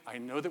it. I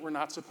know that we're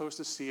not supposed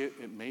to see it.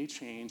 It may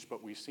change,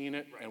 but we've seen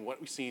it, and what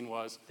we've seen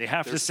was they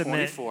have to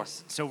submit. 24.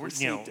 So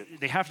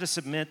they have to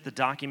submit the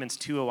documents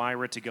to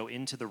OIRA to go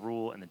into the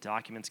rule, and the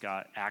documents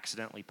got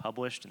accidentally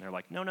published, and they're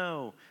like,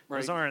 no,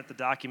 those aren't the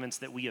documents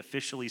that we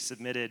officially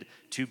submitted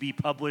to be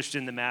published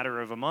in the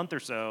matter of a month or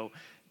so.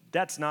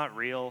 That's not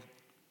real.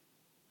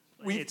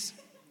 It's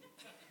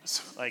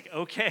like,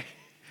 okay,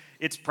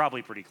 it's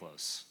probably pretty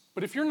close.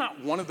 But if you're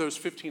not one of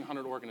those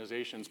 1,500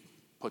 organizations,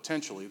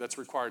 potentially, that's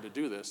required to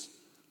do this,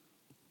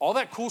 all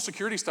that cool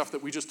security stuff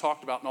that we just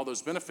talked about and all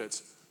those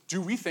benefits,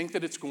 do we think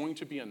that it's going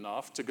to be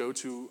enough to go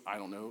to, I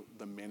don't know,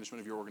 the management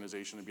of your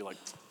organization and be like,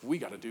 we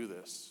got to do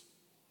this?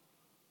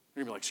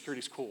 You're going to be like,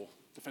 security's cool,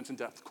 defense in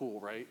depth, cool,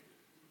 right?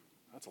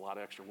 That's a lot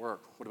of extra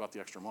work. What about the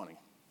extra money?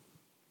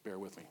 Bear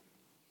with me.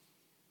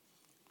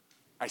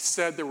 I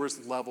said there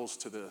was levels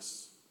to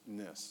this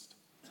NIST.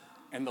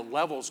 And the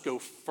levels go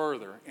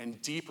further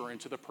and deeper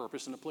into the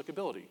purpose and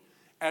applicability.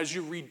 As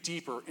you read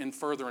deeper and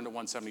further into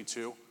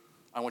 172,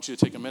 I want you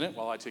to take a minute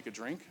while I take a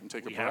drink and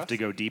take a breath. We have to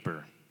go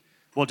deeper.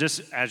 Well,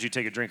 just as you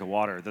take a drink of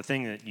water, the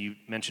thing that you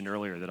mentioned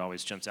earlier that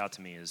always jumps out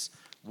to me is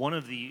one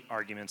of the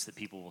arguments that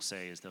people will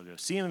say is they'll go,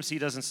 CMMC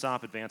doesn't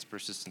stop advanced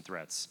persistent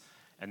threats.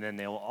 And then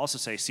they'll also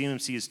say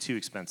CMMC is too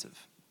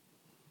expensive.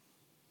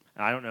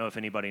 And I don't know if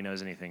anybody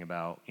knows anything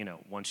about,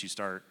 once you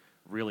start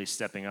really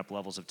stepping up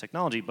levels of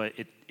technology, but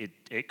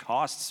it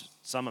costs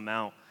some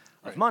amount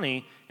of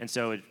money, and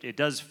so it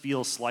does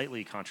feel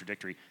slightly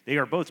contradictory. They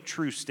are both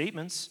true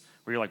statements,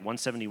 where you're like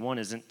 171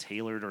 isn't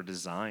tailored or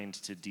designed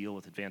to deal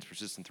with advanced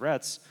persistent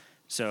threats,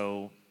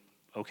 so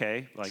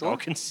okay, I'll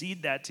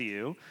concede that to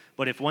you,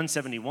 but if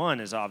 171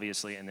 is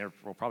obviously, and there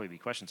will probably be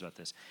questions about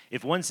this,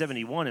 if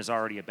 171 is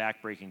already a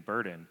backbreaking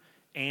burden,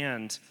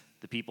 and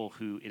the people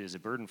who it is a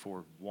burden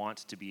for want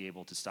to be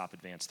able to stop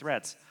advanced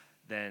threats,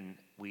 then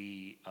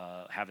we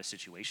have a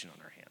situation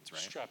on our hands, right?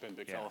 Strap in,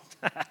 big fella.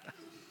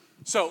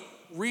 So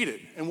read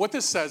it. And what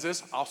this says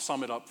is, I'll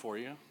sum it up for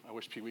you. I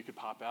wish Pee Wee could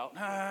pop out.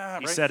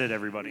 You said it,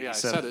 everybody. Yeah, I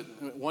said it.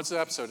 Once an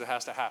episode, it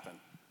has to happen.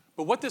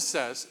 But what this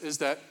says is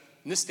that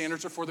NIST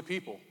standards are for the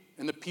people.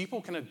 And the people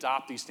can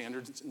adopt these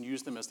standards and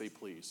use them as they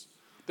please.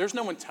 There's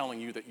no one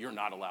telling you that you're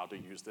not allowed to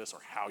use this or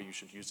how you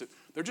should use it.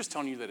 They're just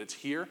telling you that it's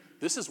here,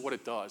 this is what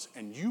it does,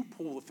 and you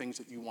pull the things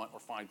that you want or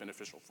find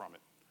beneficial from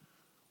it.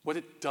 What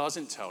it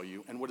doesn't tell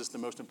you, and what is the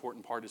most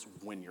important part, is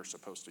when you're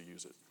supposed to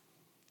use it.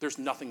 There's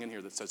nothing in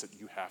here that says that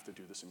you have to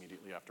do this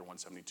immediately after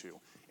 172.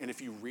 And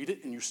if you read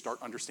it and you start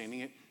understanding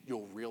it,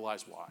 you'll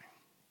realize why.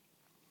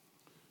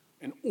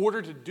 In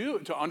order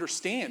to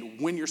understand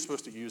when you're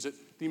supposed to use it,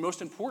 the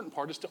most important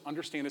part is to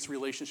understand its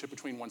relationship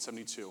between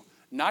 172.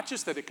 Not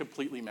just that it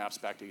completely maps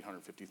back to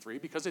 853,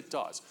 because it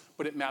does,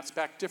 but it maps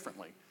back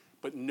differently.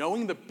 But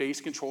knowing the base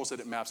controls that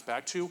it maps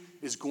back to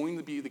is going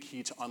to be the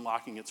key to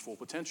unlocking its full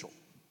potential.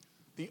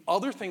 The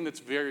other thing that's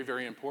very,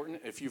 very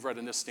important, if you've read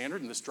a NIST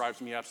standard, and this drives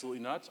me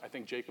absolutely nuts, I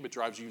think, Jacob, it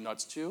drives you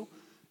nuts too,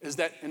 is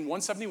that in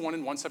 171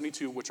 and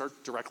 172, which are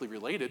directly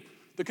related,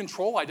 the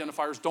control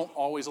identifiers don't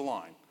always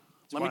align.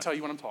 Let me tell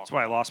you what I'm talking about. That's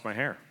why I lost my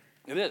hair.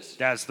 It is.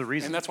 That's the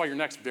reason. And that's why your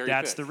neck's very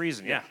That's thick. the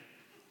reason, yeah.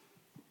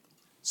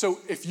 So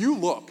if you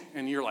look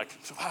and you're like,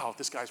 wow,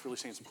 this guy's really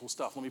saying some cool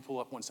stuff, let me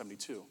pull up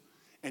 172.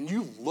 And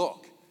you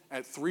look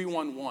at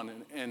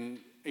 311 and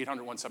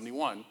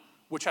 800-171,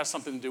 which has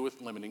something to do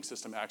with limiting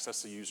system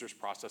access to users,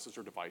 processes,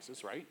 or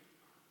devices, right?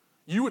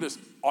 You would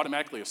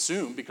automatically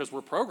assume, because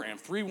we're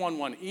programmed,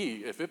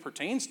 311E, if it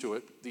pertains to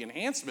it, the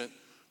enhancement,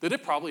 that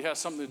it probably has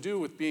something to do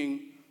with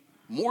being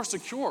more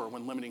secure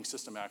when limiting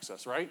system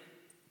access, right?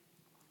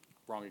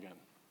 Wrong again.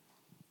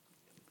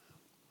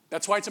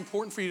 That's why it's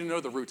important for you to know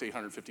the root to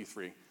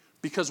 853,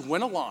 because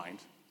when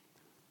aligned,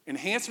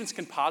 enhancements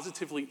can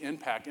positively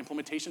impact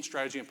implementation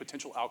strategy and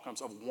potential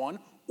outcomes of one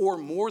or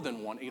more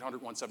than one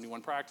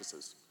 800-171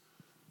 practices.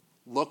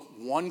 Look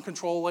one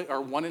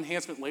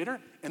enhancement later,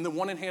 and the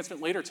one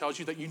enhancement later tells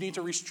you that you need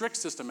to restrict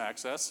system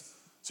access,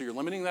 so you're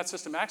limiting that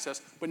system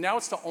access, but now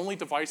it's to only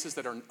devices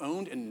that are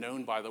owned and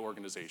known by the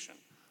organization.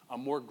 A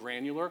more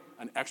granular,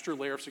 an extra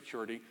layer of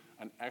security,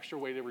 an extra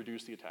way to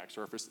reduce the attack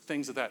surface,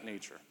 things of that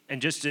nature.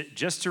 And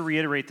just to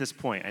reiterate this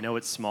point, I know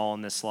it's small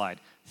on this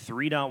slide,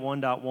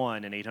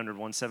 3.1.1 in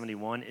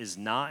 800-171 is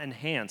not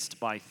enhanced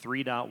by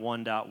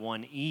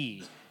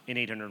 3.1.1e in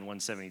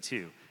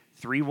 800-172.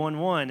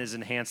 3.1.1 is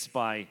enhanced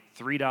by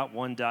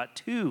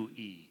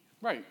 3.1.2e.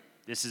 Right.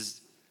 This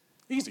is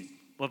easy.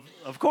 Well,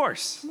 of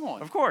course. Come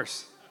on. Of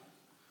course.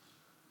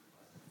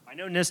 I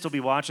know NIST will be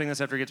watching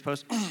this after it gets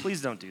posted.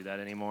 Please don't do that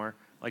anymore.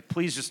 Like,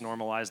 please just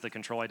normalize the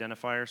control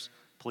identifiers.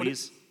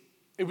 Please.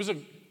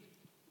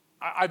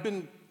 I've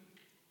been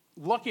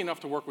lucky enough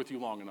to work with you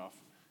long enough.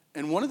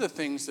 And one of the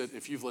things that,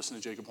 if you've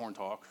listened to Jacob Horn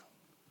talk,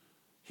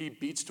 he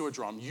beats to a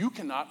drum. You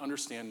cannot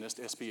understand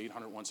NIST SP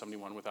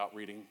 800-171 without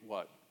reading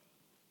what?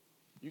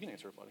 You can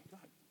answer it, buddy. Go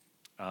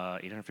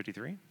ahead.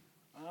 853?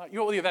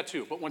 Yeah, that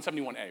too, but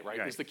 171A,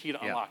 right? Is the key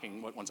to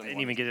unlocking what 171 I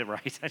didn't even get it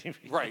right.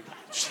 Right.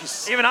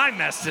 Jeez. Even I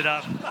messed it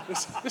up.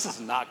 This is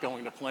not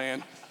going to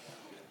plan.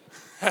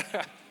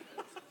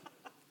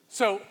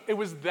 So it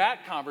was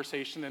that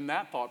conversation and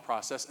that thought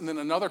process, and then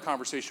another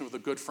conversation with a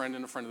good friend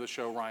and a friend of the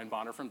show, Ryan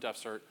Bonner from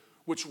DefCert,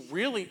 which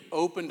really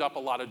opened up a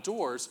lot of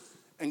doors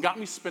and got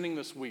me spinning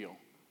this wheel.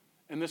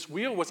 And this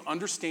wheel was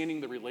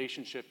understanding the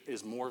relationship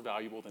is more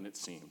valuable than it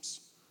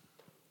seems.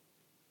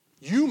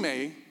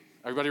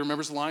 Everybody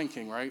remembers The Lion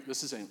King, right?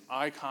 This is an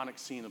iconic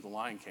scene of The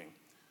Lion King.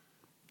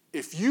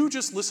 If you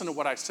just listen to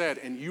what I said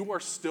and you are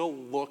still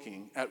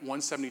looking at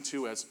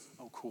 172 as,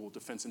 oh, cool,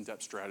 defense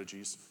in-depth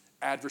strategies,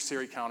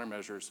 adversary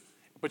countermeasures,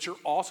 but you're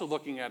also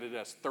looking at it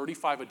as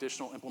 35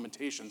 additional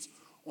implementations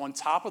on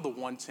top of the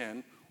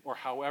 110 or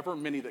however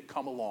many that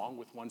come along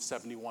with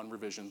 171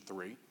 revision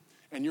 3,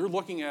 and you're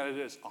looking at it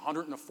as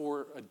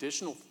 104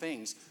 additional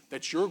things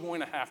that you're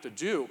going to have to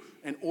do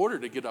in order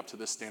to get up to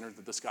this standard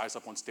that this guy's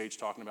up on stage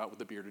talking about with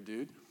the bearded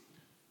dude,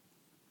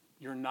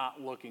 you're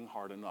not looking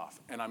hard enough.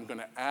 And I'm going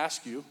to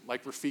ask you,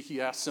 like Rafiki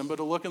asked Simba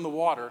to look in the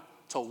water,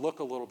 to look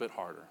a little bit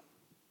harder.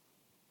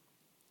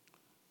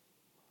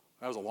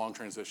 That was a long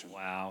transition.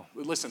 Wow.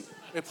 Listen,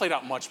 it played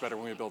out much better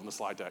when we were building the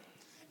slide deck.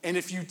 And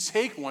if you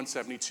take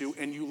 172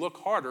 and you look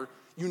harder,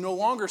 you no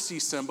longer see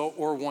Simba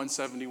or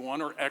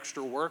 171 or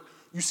extra work.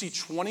 You see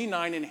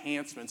 29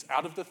 enhancements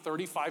out of the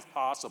 35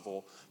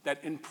 possible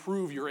that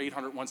improve your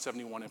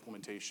 800-171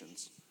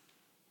 implementations.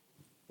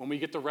 When we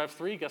get to Rev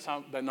 3, guess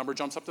how that number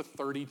jumps up to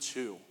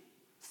 32.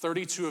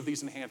 32 of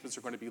these enhancements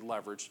are going to be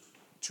leveraged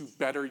to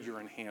better your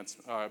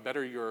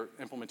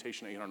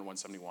implementation of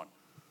 800-171.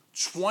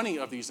 20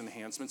 of these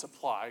enhancements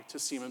apply to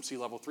CMMC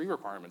Level 3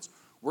 requirements.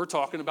 We're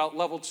talking about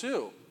Level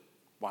 2.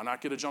 Why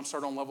not get a jump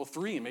start on Level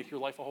 3 and make your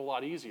life a whole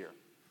lot easier?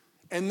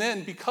 And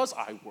then, because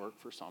I work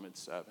for Summit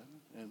 7,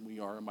 and we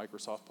are a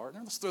Microsoft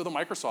partner, let's throw the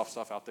Microsoft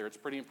stuff out there. It's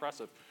pretty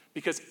impressive.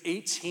 Because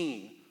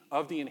 18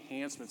 of the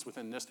enhancements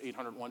within NIST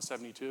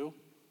 800-172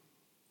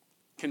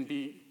 can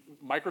be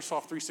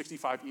Microsoft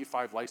 365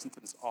 E5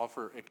 licenses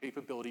offer a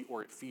capability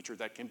or a feature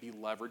that can be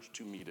leveraged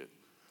to meet it.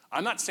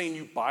 I'm not saying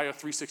you buy a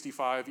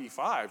 365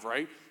 E5,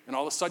 right? And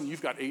all of a sudden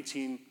you've got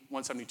 18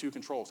 172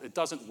 controls. It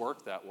doesn't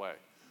work that way.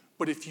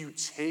 But if you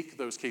take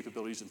those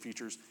capabilities and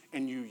features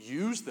and you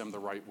use them the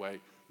right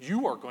way,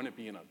 you are going to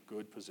be in a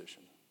good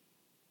position.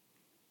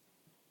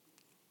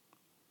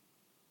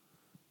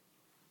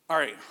 All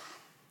right,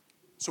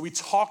 so we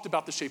talked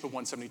about the shape of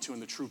 172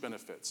 and the true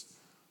benefits.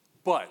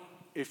 But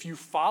if you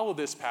follow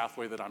this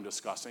pathway that I'm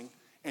discussing,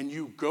 and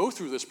you go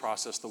through this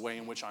process the way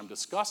in which I'm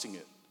discussing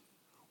it,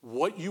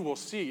 what you will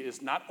see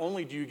is not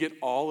only do you get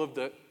all of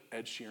the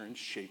Ed Sheeran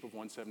shape of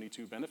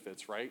 172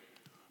 benefits, right?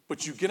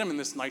 But you get them in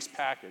this nice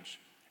package.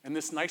 And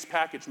this nice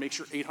package makes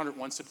your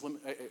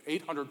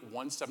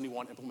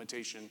 80171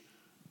 implementation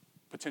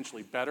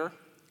potentially better,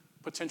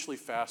 potentially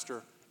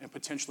faster, and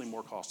potentially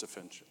more cost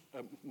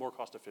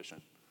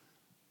efficient.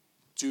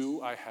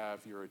 Do I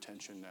have your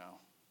attention now?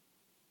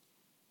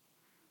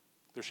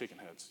 They're shaking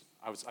heads.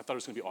 I thought it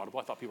was going to be audible.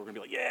 I thought people were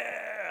going to be like,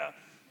 yeah.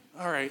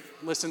 All right,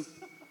 listen,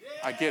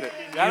 I get it.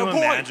 Can you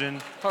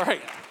imagine? All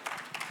right.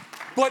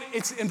 But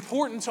it's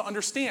important to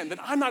understand that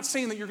I'm not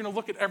saying that you're going to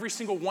look at every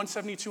single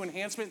 172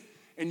 enhancement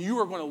and you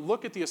are going to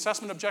look at the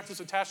assessment objectives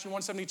attached in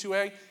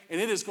 172A,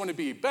 and it is going to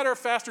be better,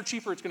 faster,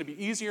 cheaper. It's going to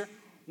be easier.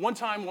 One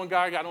time, one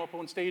guy got up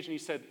on stage and he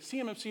said,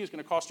 CMMC is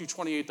going to cost you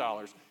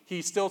 $28.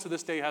 He still, to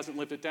this day, hasn't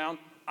lived it down.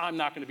 I'm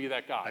not going to be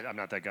that guy. I'm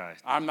not that guy.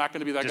 I'm not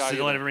going to be that guy Just to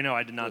either. let everybody know,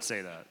 I did not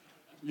say that.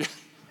 Yeah.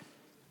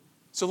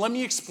 So let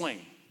me explain,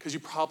 because you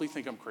probably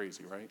think I'm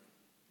crazy, right?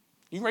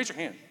 You can raise your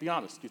hand. Be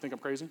honest. Do you think I'm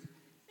crazy?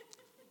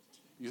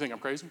 You think I'm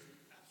crazy?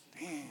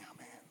 Damn, man.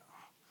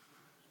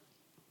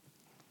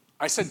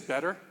 I said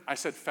better. I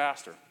said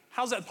faster.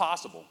 How's that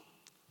possible?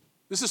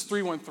 This is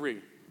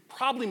 313.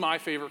 Probably my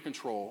favorite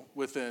control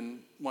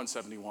within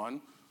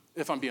 171,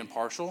 if I'm being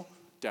partial.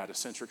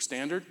 Data-centric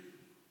standard.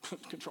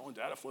 Controlling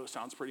data flow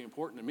sounds pretty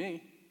important to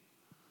me.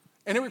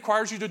 And it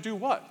requires you to do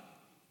what?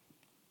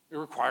 It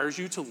requires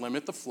you to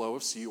limit the flow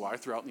of CUI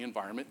throughout the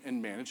environment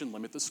and manage and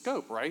limit the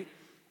scope, right?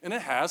 And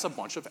it has a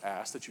bunch of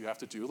asks that you have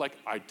to do, like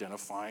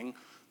identifying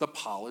the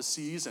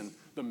policies and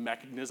the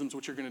mechanisms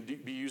which you're going to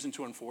be using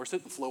to enforce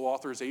it, the flow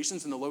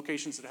authorizations, and the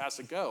locations it has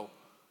to go.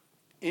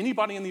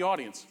 Anybody in the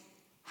audience,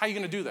 how are you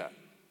going to do that?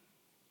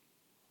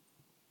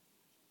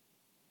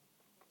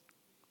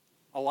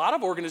 A lot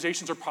of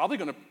organizations are probably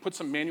going to put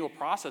some manual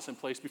process in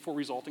place before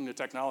resulting to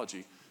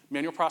technology.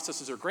 Manual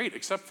processes are great,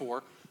 except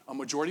for a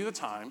majority of the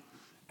time,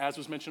 as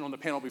was mentioned on the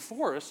panel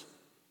before us,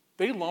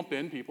 they lump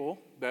in people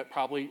that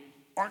probably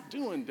aren't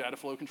doing data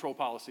flow control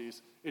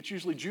policies. It's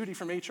usually Judy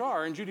from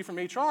HR, and Judy from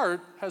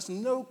HR has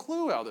no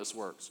clue how this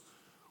works.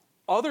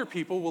 Other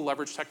people will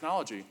leverage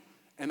technology.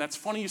 And that's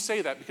funny you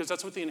say that because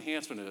that's what the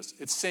enhancement is.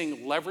 It's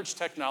saying leverage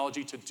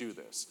technology to do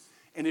this.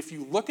 And if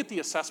you look at the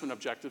assessment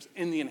objectives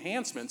in the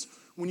enhancements,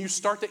 when you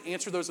start to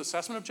answer those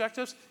assessment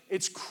objectives,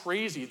 it's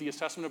crazy the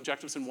assessment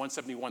objectives in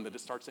 171 that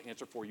it starts to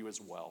answer for you as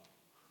well.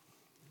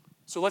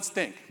 So let's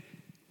think.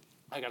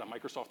 I got a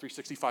Microsoft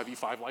 365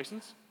 E5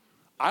 license.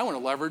 I want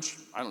to leverage,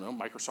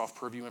 Microsoft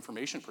Purview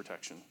Information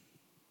Protection.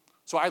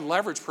 So I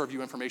leverage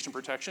Purview Information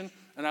Protection,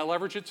 and I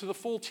leverage it to the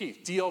full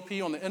teeth.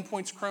 DLP on the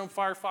endpoints, Chrome,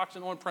 Firefox,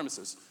 and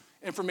on-premises.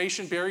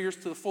 Information barriers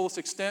to the fullest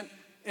extent,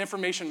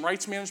 information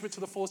rights management to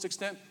the fullest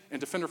extent, and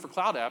Defender for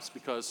Cloud Apps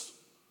because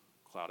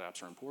cloud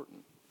apps are important.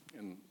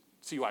 And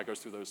CUI goes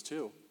through those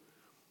too.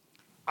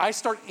 I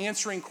start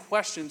answering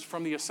questions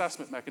from the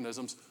assessment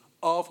mechanisms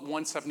of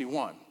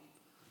 171.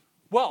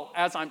 Well,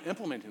 as I'm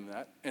implementing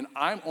that, and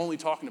I'm only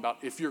talking about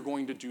if you're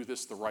going to do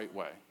this the right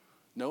way.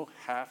 No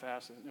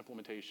half-assed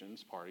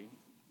implementations, party,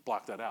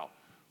 block that out.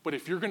 But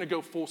if you're going to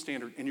go full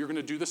standard and you're going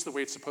to do this the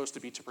way it's supposed to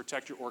be to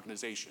protect your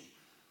organization,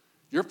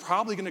 you're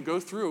probably going to go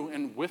through,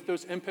 and with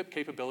those MPIP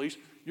capabilities,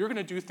 you're going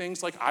to do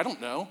things like,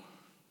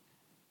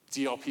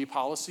 DLP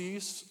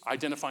policies,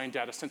 identifying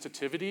data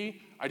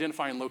sensitivity,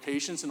 identifying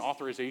locations and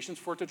authorizations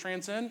for it to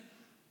transcend.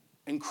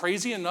 And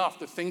crazy enough,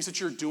 the things that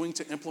you're doing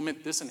to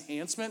implement this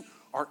enhancement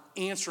are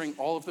answering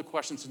all of the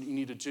questions that you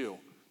need to do.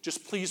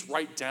 Just please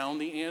write down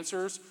the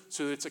answers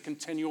so that it's a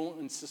continual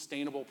and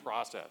sustainable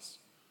process.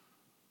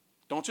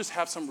 Don't just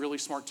have some really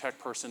smart tech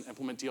person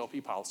implement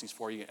DLP policies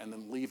for you and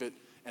then leave it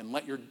and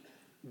let your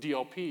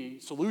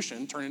DLP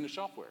solution turn into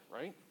shelfware,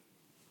 right?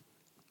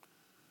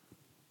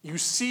 You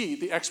see,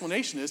 the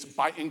explanation is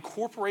by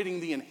incorporating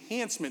the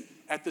enhancement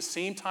at the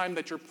same time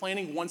that you're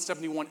planning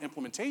 171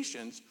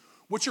 implementations,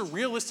 what you're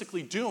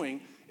realistically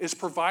doing is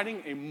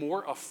providing a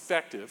more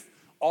effective,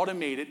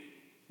 automated,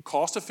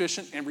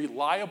 cost-efficient, and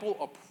reliable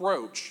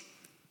approach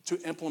to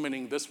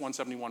implementing this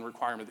 171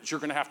 requirement that you're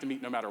going to have to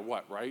meet no matter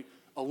what, right?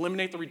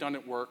 Eliminate the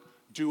redundant work,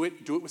 do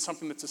it with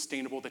something that's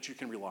sustainable that you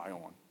can rely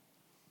on.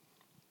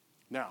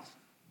 Now,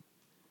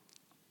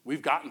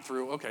 we've gotten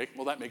through, okay,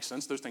 well, that makes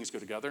sense. Those things go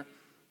together.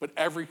 But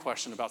every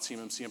question about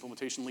CMMC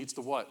implementation leads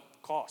to what?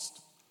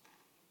 Cost.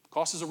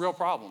 Cost is a real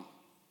problem.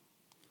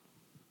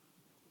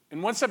 In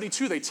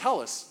 172, they tell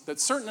us that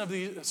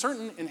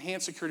certain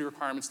enhanced security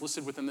requirements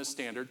listed within this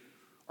standard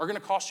are going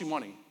to cost you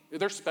money.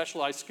 They're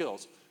specialized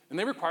skills, and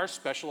they require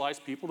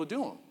specialized people to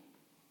do them.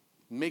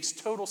 Makes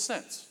total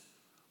sense.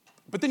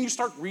 But then you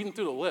start reading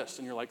through the list,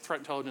 and you're like, threat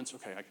intelligence,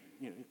 okay,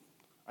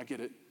 I get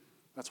it.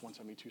 That's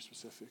 172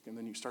 specific. And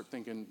then you start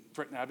thinking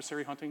threat and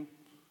adversary hunting,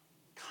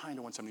 kind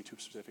of 172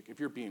 specific. If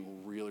you're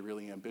being really,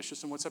 really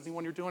ambitious in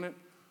 171, you're doing it.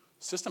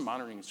 System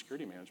monitoring and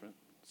security management.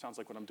 Sounds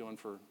like what I'm doing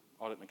for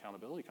audit and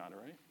accountability, kind of,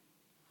 right?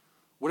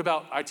 What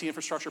about IT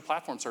infrastructure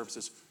platform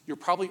services? You're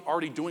probably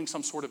already doing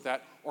some sort of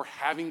that or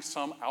having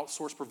some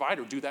outsourced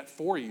provider do that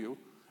for you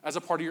as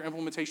a part of your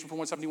implementation for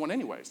 171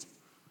 anyways.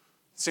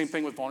 Same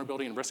thing with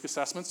vulnerability and risk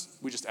assessments.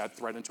 We just add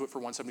threat into it for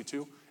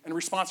 172. And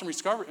response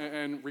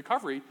and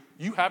recovery,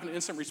 you have an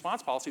incident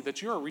response policy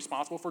that you're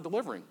responsible for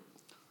delivering.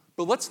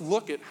 But let's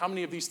look at how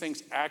many of these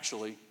things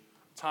actually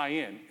tie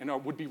in and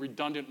would be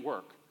redundant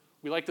work.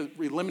 We like to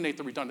eliminate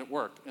the redundant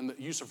work and the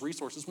use of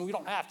resources when we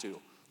don't have to.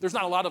 There's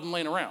not a lot of them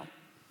laying around.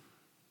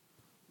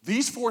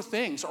 These 4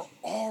 things are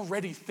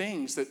already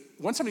things that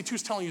 172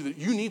 is telling you that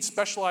you need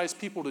specialized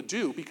people to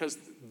do because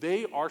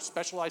they are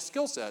specialized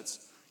skill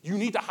sets. You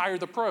need to hire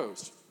the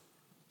pros.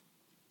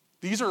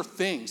 These are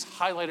things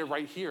highlighted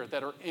right here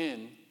that are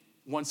in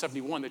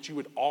 171 that you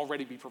would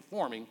already be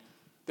performing,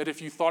 that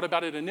if you thought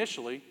about it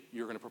initially,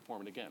 you're going to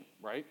perform it again,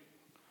 right?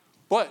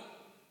 But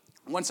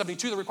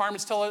 172, the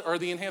requirements tell us, or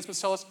the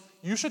enhancements tell us,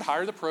 you should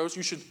hire the pros.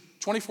 You should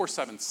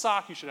 24/7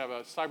 SOC. You should have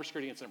a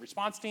cybersecurity incident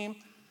response team.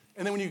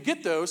 And then when you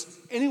get those,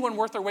 anyone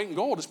worth their weight in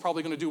gold is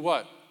probably going to do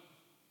what?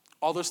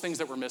 All those things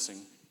that we're missing.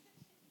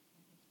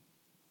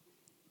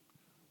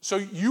 So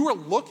you are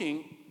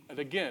looking, and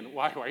again,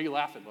 why are you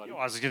laughing, buddy?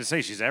 I was going to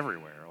say she's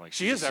everywhere. Like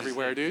she is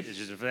everywhere, dude.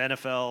 She's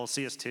NFL,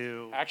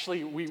 CS2.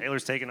 Actually,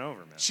 Taylor's taking over,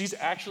 man. She's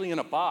actually in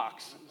a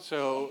box.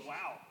 So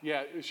wow.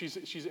 Yeah,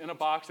 she's in a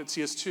box at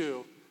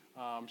CS2.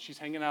 She's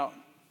hanging out.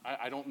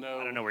 I don't know.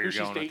 I don't know where you're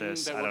going with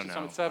this. That I works don't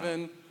at know.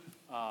 Summit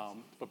 7,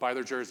 but buy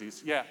their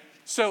jerseys. Yeah.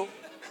 So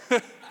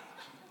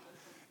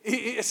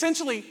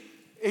essentially,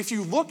 if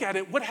you look at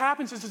it, what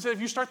happens is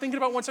if you start thinking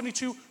about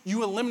 172,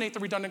 you eliminate the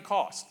redundant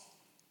cost.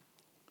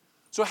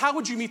 So how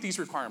would you meet these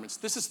requirements?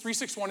 This is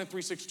 361 and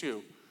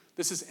 362.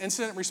 This is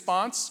incident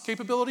response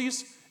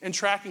capabilities and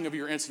tracking of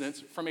your incidents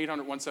from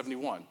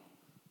 800-171.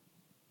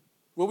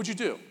 What would you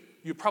do?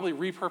 You'd probably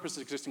repurpose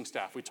existing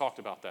staff. We talked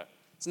about that.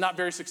 It's not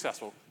very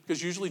successful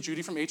because usually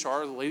Judy from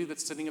HR, the lady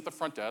that's sitting at the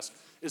front desk,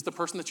 is the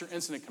person that's your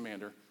incident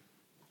commander.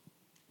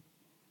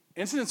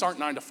 Incidents aren't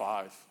 9 to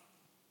 5.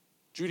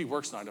 Judy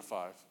works 9 to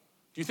 5.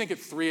 Do you think at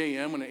 3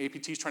 a.m. when an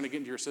APT is trying to get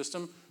into your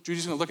system,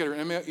 Judy's going to look at her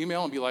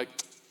email and be like,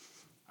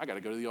 I got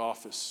to go to the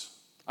office.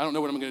 I don't know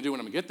what I'm going to do when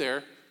I'm going to get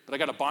there, but I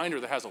got a binder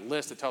that has a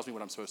list that tells me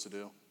what I'm supposed to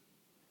do.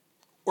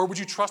 Or would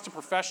you trust a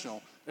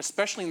professional,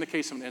 especially in the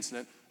case of an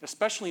incident,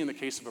 especially in the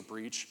case of a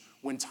breach,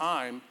 when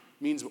time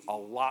means a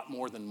lot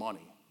more than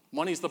money?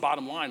 Money is the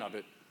bottom line of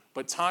it,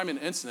 but time in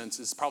incidents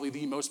is probably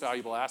the most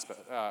valuable aspect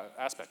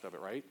of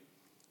it, right?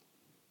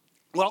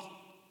 Well,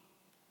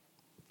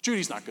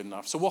 Judy's not good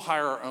enough, so we'll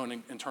hire our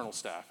own internal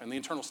staff, and the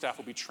internal staff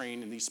will be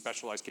trained in these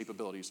specialized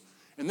capabilities.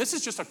 And this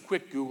is just a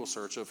quick Google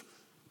search of,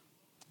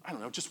 I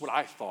don't know, just what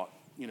I thought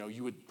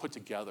you would put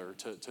together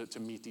to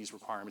meet these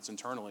requirements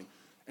internally.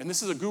 And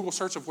this is a Google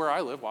search of where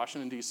I live,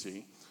 Washington,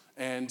 D.C.,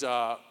 and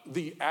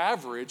the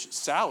average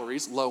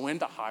salaries, low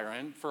end to higher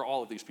end, for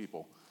all of these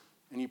people.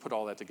 And you put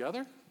all that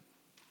together,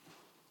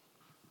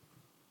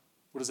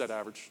 what does that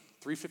average?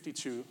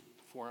 $352,491,000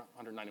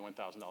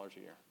 a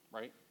year,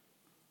 right?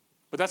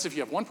 But that's if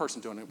you have one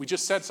person doing it. We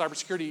just said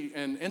cybersecurity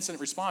and incident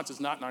response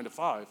is not 9 to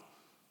 5.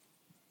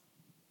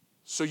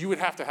 So you would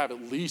have to have at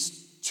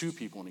least 2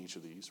 people in each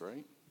of these,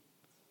 right?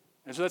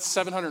 And so that's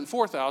 $704,000,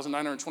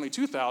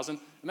 $922,000, and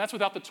that's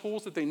without the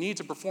tools that they need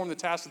to perform the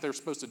tasks that they're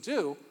supposed to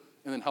do,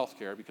 and then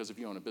healthcare, because if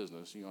you own a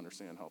business, you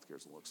understand healthcare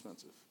is a little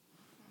expensive.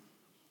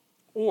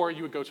 Or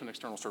you would go to an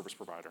external service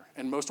provider,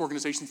 and most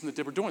organizations in the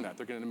DIB are doing that.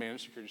 They're getting a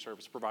managed security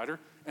service provider,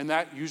 and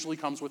that usually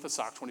comes with a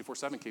SOC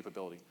 24/7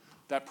 capability.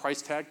 That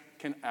price tag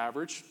can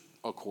average,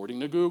 according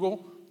to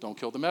Google, don't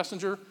kill the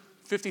messenger,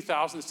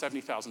 $50,000 to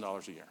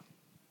 $70,000 a year.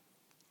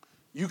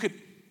 You could,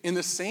 in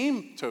the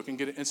same token,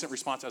 get an incident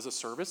response as a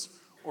service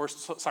or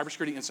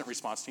cybersecurity incident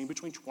response team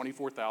between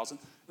 $24,000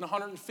 and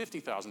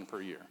 $150,000 per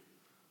year.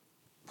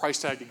 Price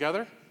tag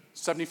together,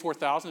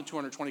 $74,000 to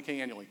 $220K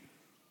annually.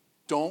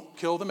 Don't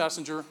kill the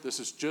messenger. This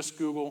is just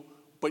Google,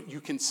 but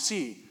you can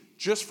see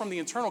just from the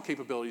internal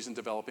capabilities in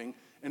developing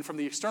and from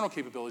the external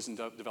capabilities in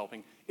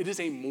developing, it is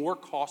a more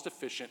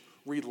cost-efficient,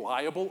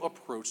 reliable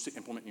approach to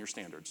implementing your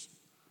standards.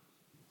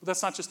 But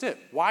that's not just it.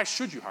 Why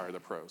should you hire the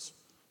pros?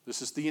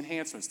 This is the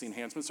enhancements. The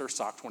enhancements are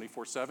SOC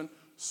 24/7,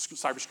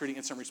 cybersecurity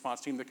incident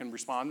response team that can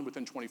respond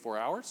within 24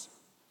 hours.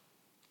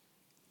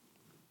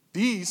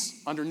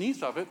 These,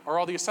 underneath of it, are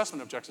all the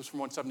assessment objectives from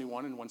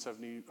 171 and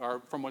 170,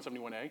 or from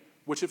 171A,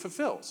 which it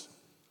fulfills.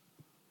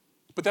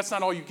 But that's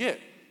not all you get.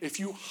 If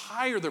you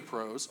hire the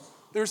pros,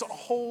 there's a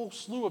whole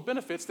slew of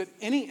benefits that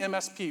any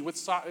MSSP with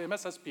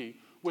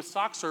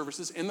SOC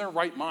services in their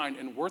right mind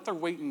and worth their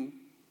weight in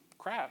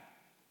crap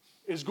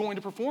is going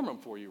to perform them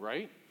for you,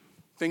 right?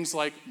 Things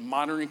like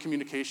monitoring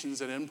communications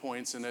at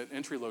endpoints and at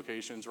entry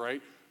locations,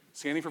 right?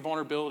 Scanning for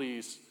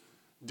vulnerabilities,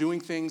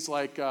 doing things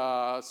like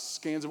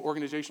scans of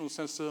organizational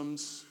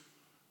systems,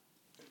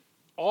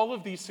 all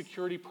of these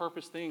security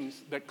purpose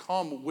things that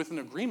come with an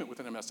agreement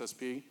with an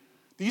MSSP,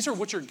 these are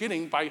what you're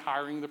getting by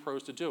hiring the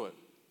pros to do it.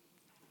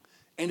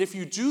 And if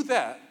you do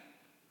that,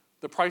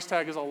 the price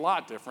tag is a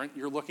lot different.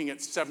 You're looking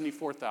at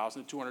 $74,000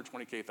 to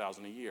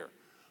 $220K a year.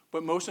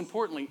 But most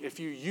importantly, if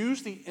you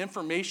use the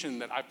information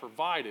that I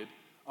provided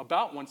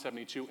about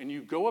 172 and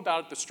you go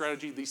about the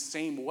strategy the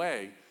same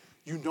way,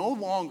 you no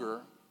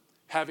longer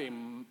have a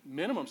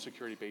minimum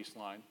security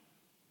baseline,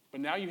 but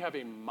now you have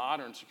a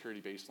modern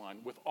security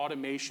baseline with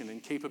automation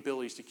and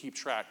capabilities to keep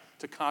track,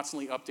 to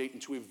constantly update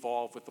and to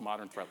evolve with the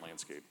modern threat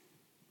landscape.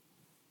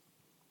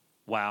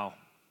 Wow.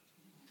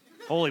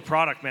 Holy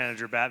product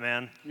manager,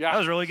 Batman. Yeah. That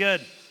was really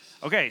good.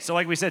 Okay, so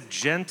like we said,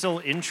 gentle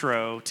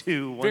intro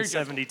to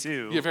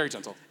 172. Yeah, very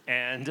gentle.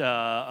 And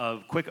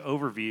a quick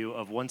overview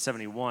of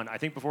 171. I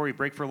think before we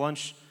break for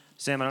lunch,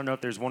 Sam, I don't know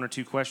if there's one or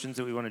two questions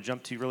that we want to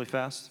jump to really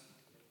fast.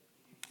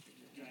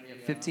 We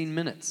have 15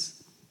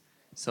 minutes,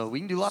 so we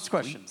can do lots of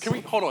questions.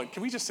 Hold on,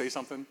 can we just say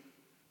something?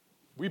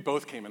 We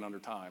both came in under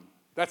time.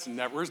 That's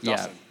never, where's Yeah,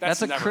 Dustin?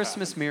 that's a never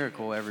Christmas happened.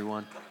 miracle,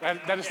 everyone. That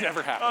has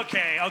never happened.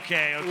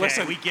 Okay.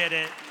 Listen, we get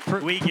it.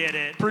 We get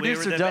it.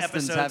 Producer The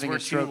Dustin's episodes having were a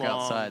stroke too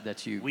long. outside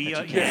that you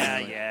can't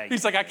Yeah.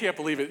 He's like, I can't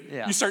believe it.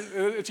 Yeah. You start,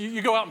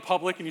 you go out in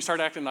public and you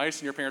start acting nice,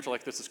 and your parents are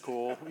like, "This is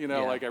cool," Yeah.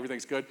 like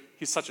everything's good.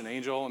 He's such an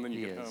angel, and then you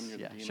He get home. is. You're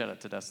Yeah, the demon. shout out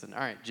to Dustin. All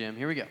right, Jim,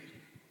 here we go.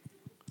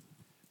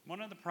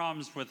 One of the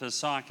problems with the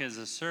SOC as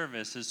a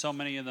service is so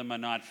many of them are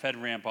not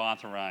FedRAMP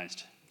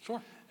authorized.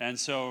 Sure. And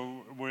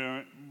so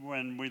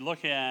when we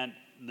look at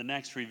the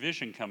next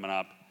revision coming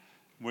up,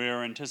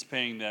 we're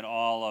anticipating that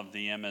all of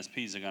the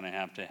MSPs are going to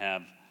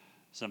have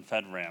some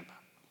FedRAMP.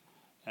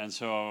 And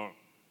so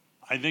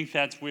I think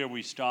that's where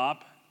we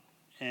stop.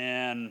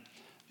 And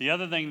the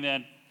other thing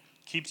that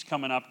keeps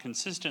coming up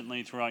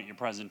consistently throughout your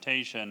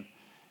presentation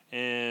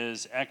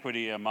is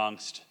equity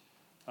amongst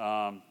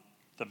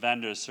the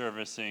vendors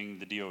servicing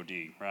the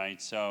DoD,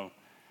 right? So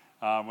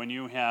when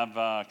you have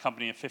a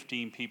company of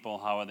 15 people,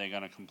 how are they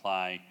going to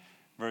comply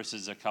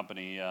versus a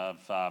company of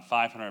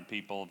 500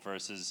 people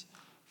versus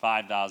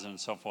 5,000 and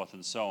so forth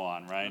and so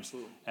on, right?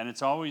 Absolutely. And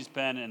it's always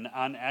been an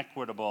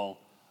unequitable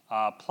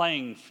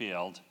playing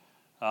field.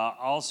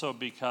 Also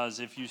because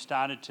if you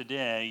started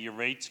today, your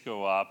rates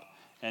go up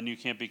and you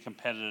can't be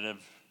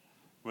competitive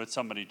with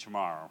somebody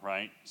tomorrow,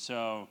 right?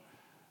 So,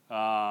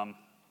 and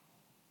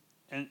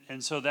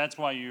so that's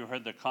why you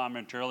heard the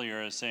comment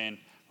earlier as saying,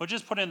 well,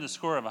 just put in the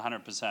score of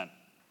 100%.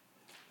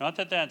 Not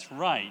that that's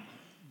right,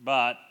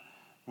 but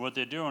what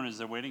they're doing is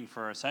they're waiting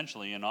for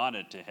essentially an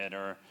audit to hit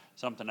or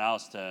something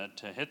else to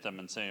hit them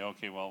and say,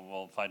 okay, well,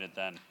 we'll fight it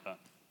then. But.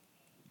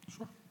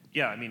 Sure.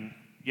 Yeah, I mean,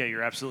 yeah,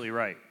 you're absolutely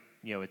right.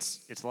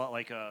 It's a lot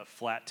like a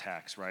flat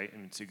tax, right?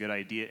 And it's a good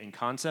idea in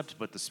concept,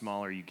 but the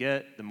smaller you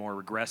get, the more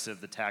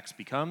regressive the tax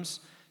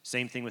becomes.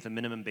 Same thing with a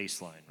minimum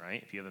baseline,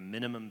 right? If you have a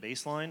minimum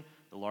baseline,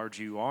 the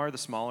larger you are, the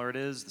smaller it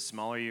is. The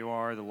smaller you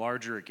are, the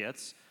larger it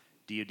gets.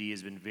 DoD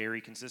has been very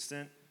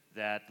consistent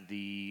that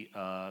the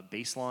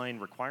baseline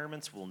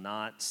requirements will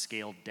not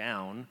scale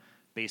down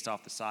based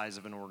off the size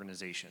of an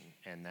organization.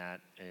 And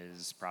that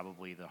is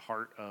probably the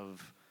heart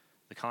of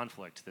the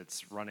conflict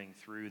that's running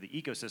through the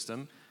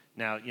ecosystem.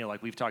 Now,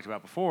 like we've talked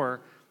about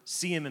before,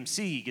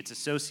 CMMC gets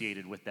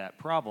associated with that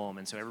problem,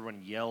 and so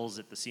everyone yells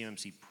at the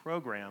CMMC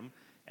program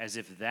as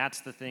if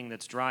that's the thing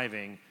that's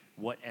driving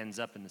what ends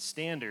up in the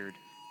standard.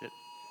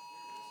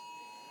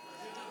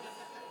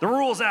 The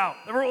rule's out.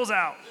 The rule's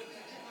out.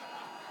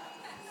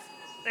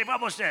 They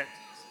published it.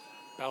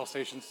 Battle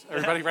stations.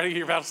 Everybody ready to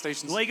hear battle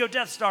stations? Lego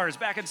Death Star is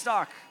back in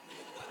stock.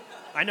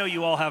 I know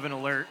you all have an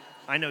alert.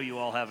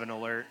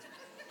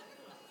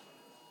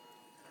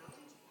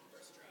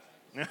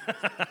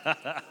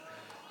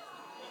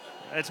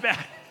 It's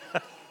back.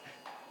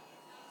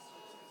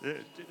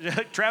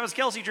 Travis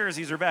Kelce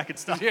jerseys are back in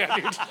stock. Yeah,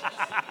 dude.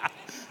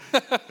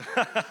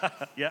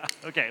 Yeah,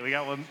 okay, we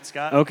got one.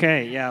 Scott?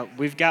 Okay, yeah,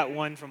 we've got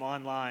one from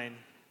online.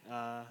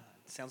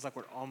 Sounds like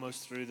we're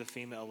almost through the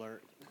FEMA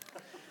alert.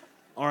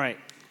 All right,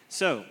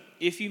 so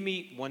if you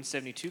meet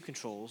 172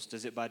 controls,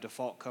 does it by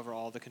default cover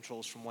all the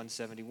controls from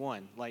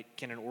 171? Like,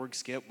 can an org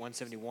skip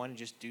 171 and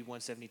just do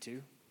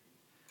 172?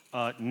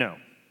 No.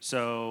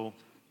 So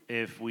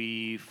if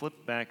we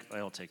flip back,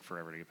 it'll take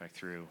forever to get back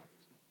through.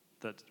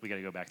 We got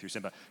to go back through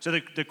Simba. So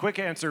the quick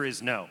answer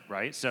is no,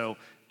 right? So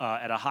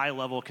at a high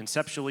level,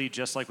 conceptually,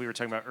 just like we were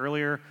talking about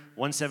earlier,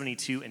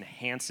 172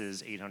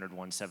 enhances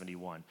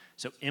 800-171.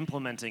 So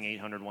implementing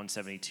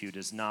 800-172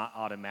 does not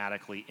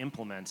automatically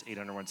implement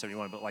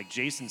 800-171. But like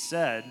Jason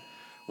said,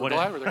 We're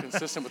glad they're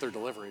consistent with their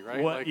delivery,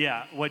 right?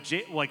 What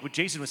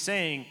Jason was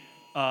saying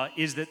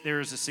is that there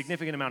is a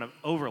significant amount of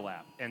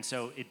overlap, and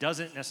so it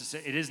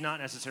is not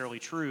necessarily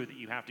true that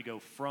you have to go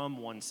from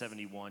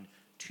 171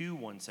 to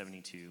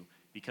 172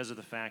 because of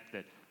the fact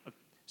that.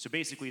 So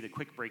basically, the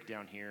quick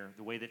breakdown here,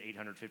 the way that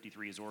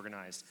 853 is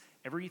organized,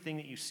 everything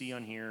that you see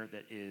on here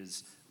that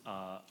is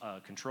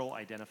a control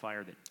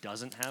identifier that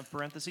doesn't have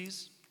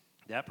parentheses,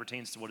 that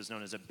pertains to what is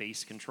known as a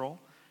base control.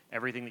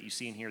 Everything that you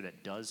see in here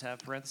that does have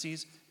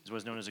parentheses is what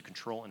is known as a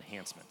control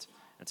enhancement.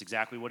 That's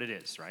exactly what it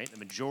is, right? The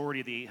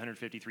majority of the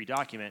 853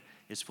 document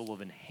is full of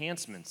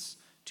enhancements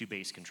to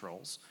base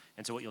controls.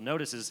 And so what you'll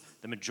notice is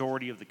the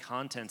majority of the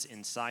contents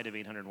inside of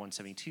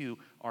 800-172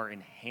 are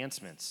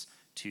enhancements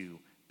to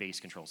base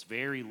controls.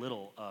 Very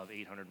little of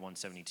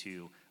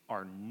 800-172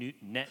 are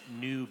net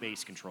new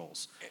base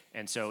controls.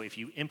 And so if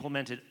you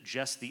implemented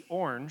just the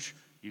orange,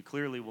 you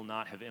clearly will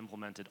not have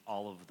implemented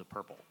all of the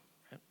purple.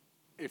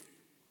 Right?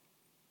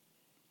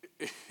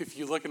 if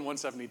you look in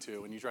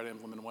 172 and you try to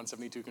implement a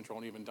 172 control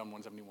and even done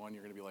 171,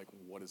 you're going to be like,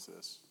 what is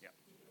this? Yeah.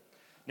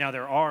 Now,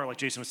 there are, like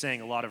Jason was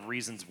saying, a lot of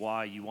reasons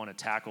why you want to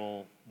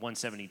tackle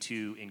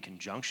 172 in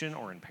conjunction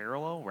or in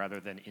parallel rather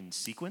than in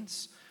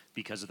sequence,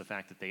 because of the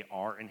fact that they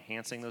are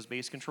enhancing those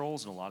base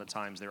controls, and a lot of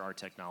times there are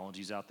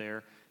technologies out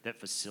there that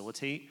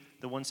facilitate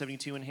the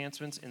 172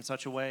 enhancements in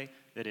such a way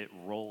that it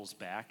rolls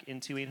back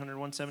into 800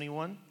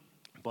 171.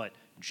 But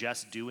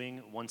just doing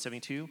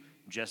 172,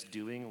 just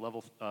doing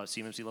level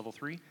CMMC level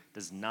 3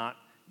 does not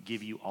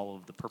give you all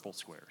of the purple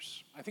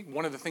squares. I think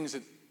one of the things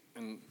that,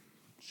 and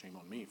shame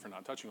on me for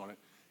not touching on it,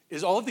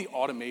 is all of the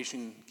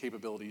automation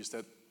capabilities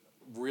that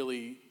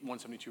really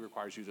 172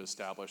 requires you to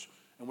establish.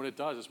 And what it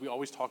does is we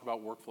always talk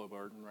about workflow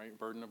burden, right?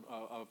 Burden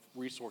of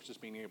resources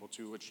being able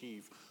to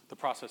achieve the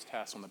process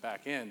tasks on the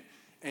back end.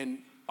 And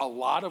a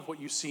lot of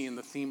what you see in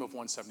the theme of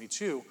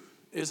 172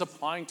 is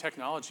applying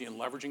technology and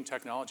leveraging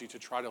technology to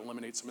try to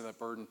eliminate some of that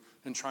burden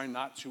and trying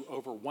not to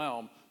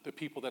overwhelm the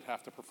people that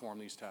have to perform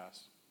these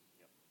tasks.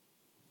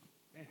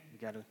 Okay, we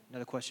got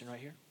another question right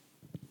here.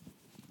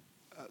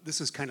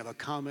 This is kind of a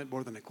comment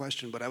more than a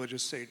question, but I would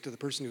just say to the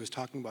person who was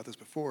talking about this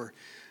before,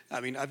 I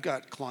mean, I've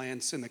got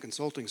clients in the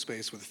consulting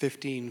space with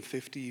 15,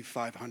 50,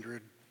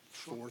 500,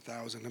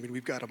 4,000. I mean,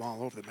 we've got them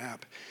all over the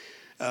map.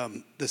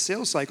 The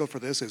sales cycle for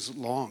this is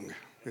long.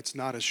 It's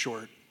not as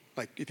short.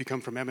 Like if you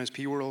come from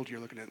MSP world, you're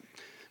looking at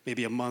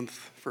maybe a month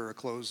for a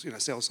close,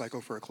 sales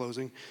cycle for a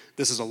closing.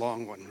 This is a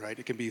long one, right?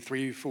 It can be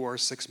 3, 4,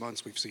 6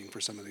 months we've seen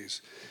for some of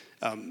these.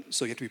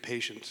 So you have to be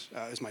patient,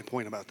 is my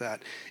point about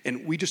that.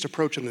 And we just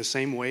approach them the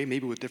same way,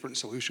 maybe with different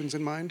solutions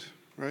in mind,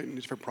 right? And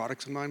different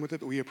products in mind with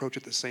it, but we approach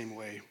it the same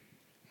way.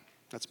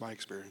 That's my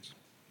experience.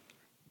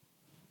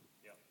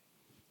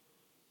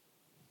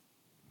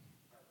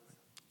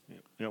 You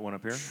got one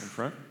up here in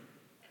front?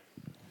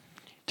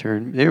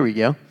 There we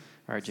go.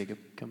 All right, Jacob,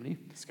 come to you.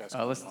 This guy's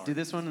Let's do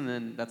this one, and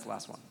then that's the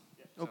last one.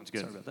 Sounds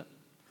good. Sorry about that.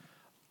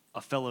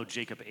 A fellow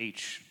Jacob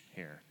H.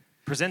 here.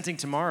 Presenting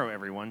tomorrow,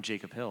 everyone,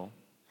 Jacob Hill.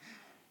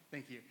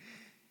 Thank you.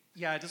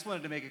 Yeah, I just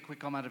wanted to make a quick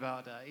comment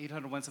about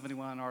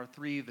 800-171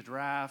 R3, the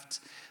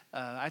draft.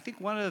 I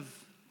think one of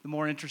the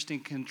more interesting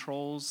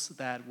controls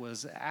that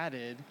was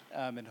added,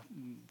 and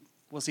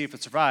we'll see if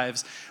it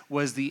survives,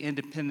 was the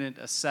independent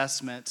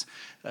assessment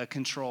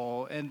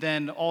control. And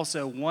then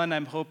also one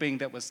I'm hoping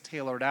that was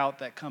tailored out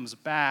that comes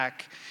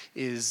back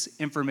is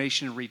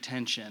information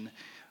retention.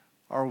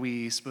 Are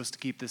we supposed to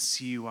keep this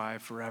CUI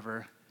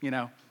forever,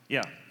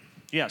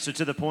 Yeah, so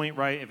to the point,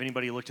 right, if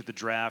anybody looked at the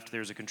draft,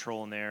 there's a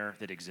control in there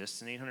that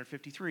exists in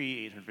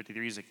 853.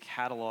 853 is a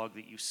catalog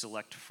that you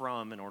select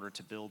from in order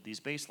to build these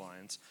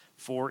baselines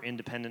for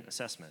independent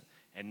assessment.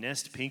 And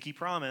NIST pinky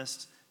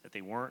promised that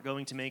they weren't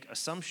going to make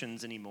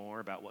assumptions anymore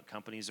about what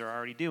companies are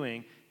already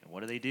doing. And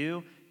what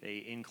do?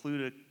 They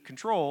include a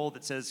control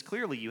that says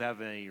clearly you have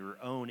your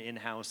own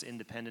in-house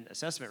independent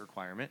assessment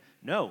requirement.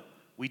 No,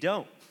 we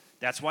don't.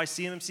 That's why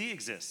CMMC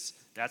exists.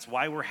 That's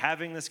why we're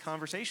having this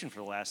conversation for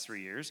the last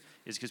 3 years,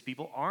 is because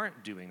people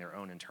aren't doing their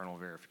own internal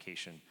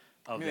verification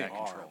of that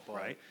control,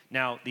 right?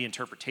 Now, the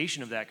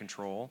interpretation of that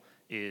control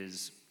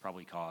is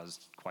probably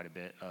caused quite a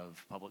bit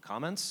of public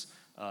comments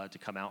to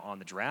come out on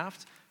the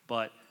draft,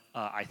 but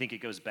I think it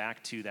goes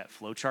back to that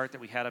flow chart that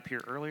we had up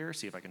here earlier.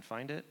 See if I can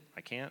find it.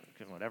 I can't,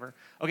 whatever.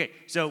 Okay,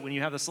 so when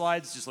you have the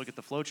slides, just look at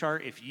the flow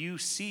chart. If you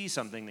see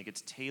something that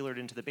gets tailored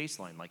into the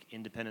baseline, like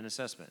independent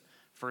assessment,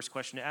 first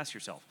question to ask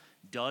yourself,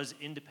 does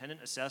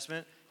independent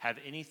assessment have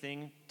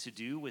anything to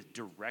do with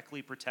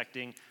directly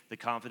protecting the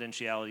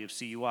confidentiality of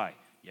CUI?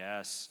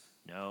 Yes,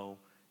 no.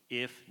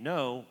 If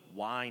no,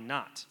 why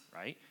not,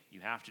 right? You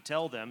have to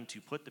tell them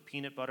to put the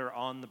peanut butter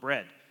on the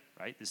bread,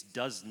 right? This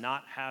does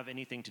not have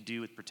anything to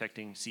do with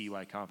protecting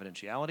CUI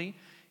confidentiality.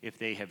 If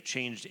they have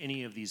changed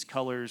any of these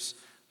colors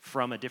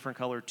from a different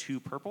color to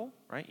purple,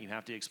 right, you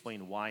have to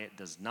explain why it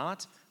does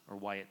not or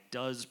why it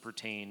does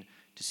pertain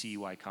to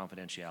CUI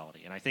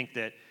confidentiality. And I think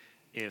that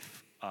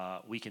if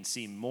we can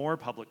see more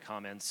public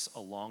comments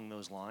along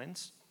those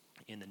lines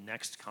in the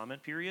next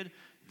comment period,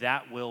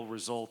 that will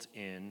result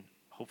in,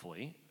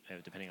 hopefully,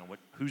 depending on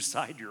whose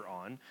side you're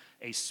on,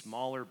 a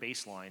smaller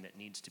baseline that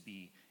needs to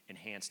be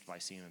enhanced by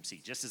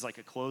CMMC. Just as like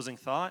a closing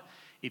thought,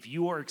 if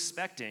you are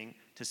expecting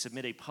to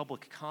submit a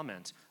public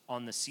comment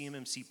on the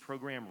CMMC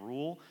program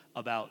rule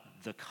about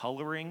the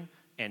coloring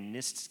and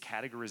NIST's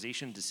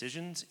categorization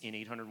decisions in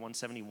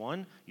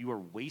 800-171, you are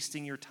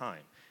wasting your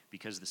time,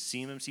 because the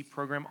CMMC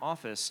program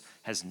office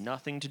has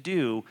nothing to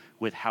do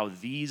with how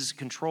these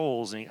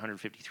controls in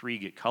 853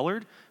 get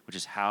colored, which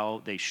is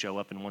how they show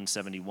up in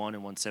 171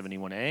 and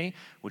 171A,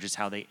 which is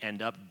how they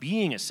end up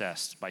being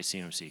assessed by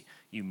CMMC.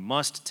 You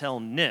must tell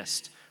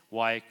NIST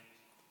why.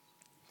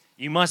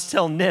 We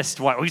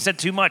said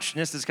too much.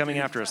 NIST is coming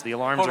after us. The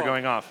alarms are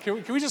going off.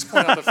 Can we just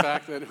point out the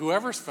fact that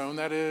whoever's phone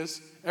that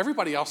is,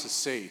 everybody else is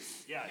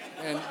safe. Yeah.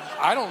 And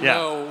I don't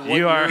know what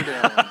you're doing.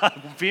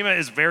 FEMA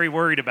is very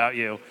worried about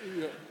you.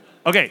 Yeah.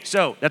 Okay,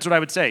 so that's what I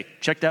would say.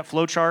 Check that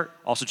flow chart.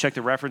 Also check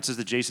the references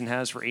that Jason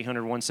has for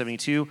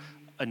 800-172.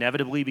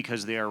 inevitably,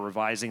 because they are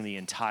revising the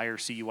entire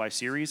CUI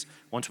series,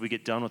 once we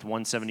get done with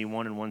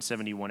 171 and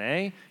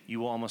 171A, you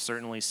will almost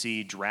certainly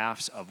see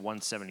drafts of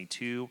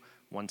 172,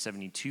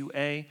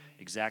 172A.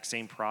 Exact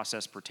same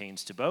process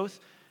pertains to both.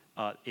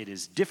 It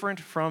is different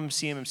from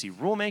CMMC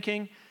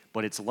rulemaking,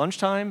 but it's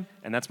lunchtime,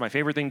 and that's my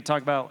favorite thing to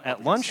talk about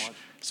at lunch.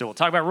 So we'll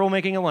talk about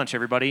rulemaking at lunch,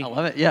 everybody. I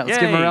love it. Yeah, let's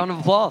give them a Yay. round of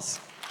applause.